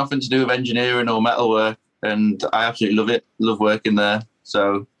background was nothing to do with engineering or metalwork, and I absolutely love working there.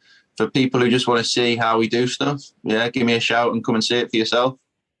 So for people who just want to see how we do stuff, give me a shout and come and see it for yourself.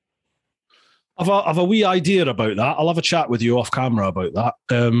 I've a wee idea about that. I'll have a chat with you off camera about that.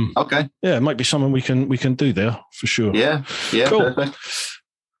 Okay. Yeah, it might be something we can do there for sure. Yeah. Cool. Perfect.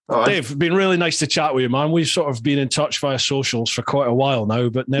 Right. Dave, it's been really nice to chat with you, man. We've sort of been in touch via socials for quite a while now,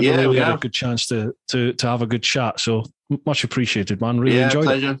 but never really had a good chance to have a good chat. So much appreciated, man. Really enjoyed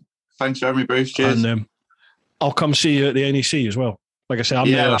pleasure. it. Thanks for having me, Bruce. Cheers. And I'll come see you at the NEC as well. Like I say, I'm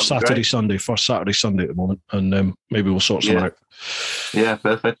there Saturday, Sunday, first Saturday, Sunday at the moment, and maybe we'll sort something out. Yeah,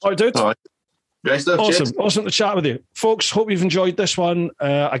 perfect. All right, dude. All right. Great stuff. Awesome to chat with you. Folks, hope you've enjoyed this one.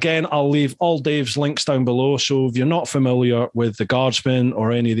 Again, I'll leave all Dave's links down below. So if you're not familiar with the Guardsman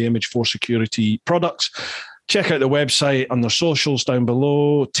or any of the Image4Security products, check out the website and their socials down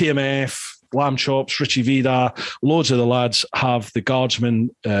below. TMF, Lamb Chops, Richie Vida, loads of the lads have the Guardsman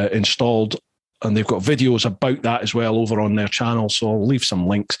installed, and they've got videos about that as well over on their channel. So I'll leave some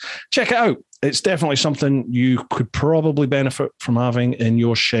links. Check it out. It's definitely something you could probably benefit from having in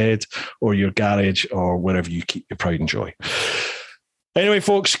your shed or your garage or wherever you keep your pride and joy. Anyway,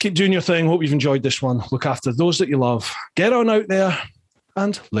 folks, keep doing your thing. Hope you've enjoyed this one. Look after those that you love. Get on out there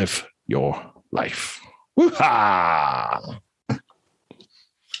and live your life. Woo-ha!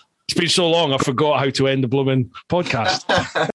 It's been so long, I forgot how to end the blooming podcast.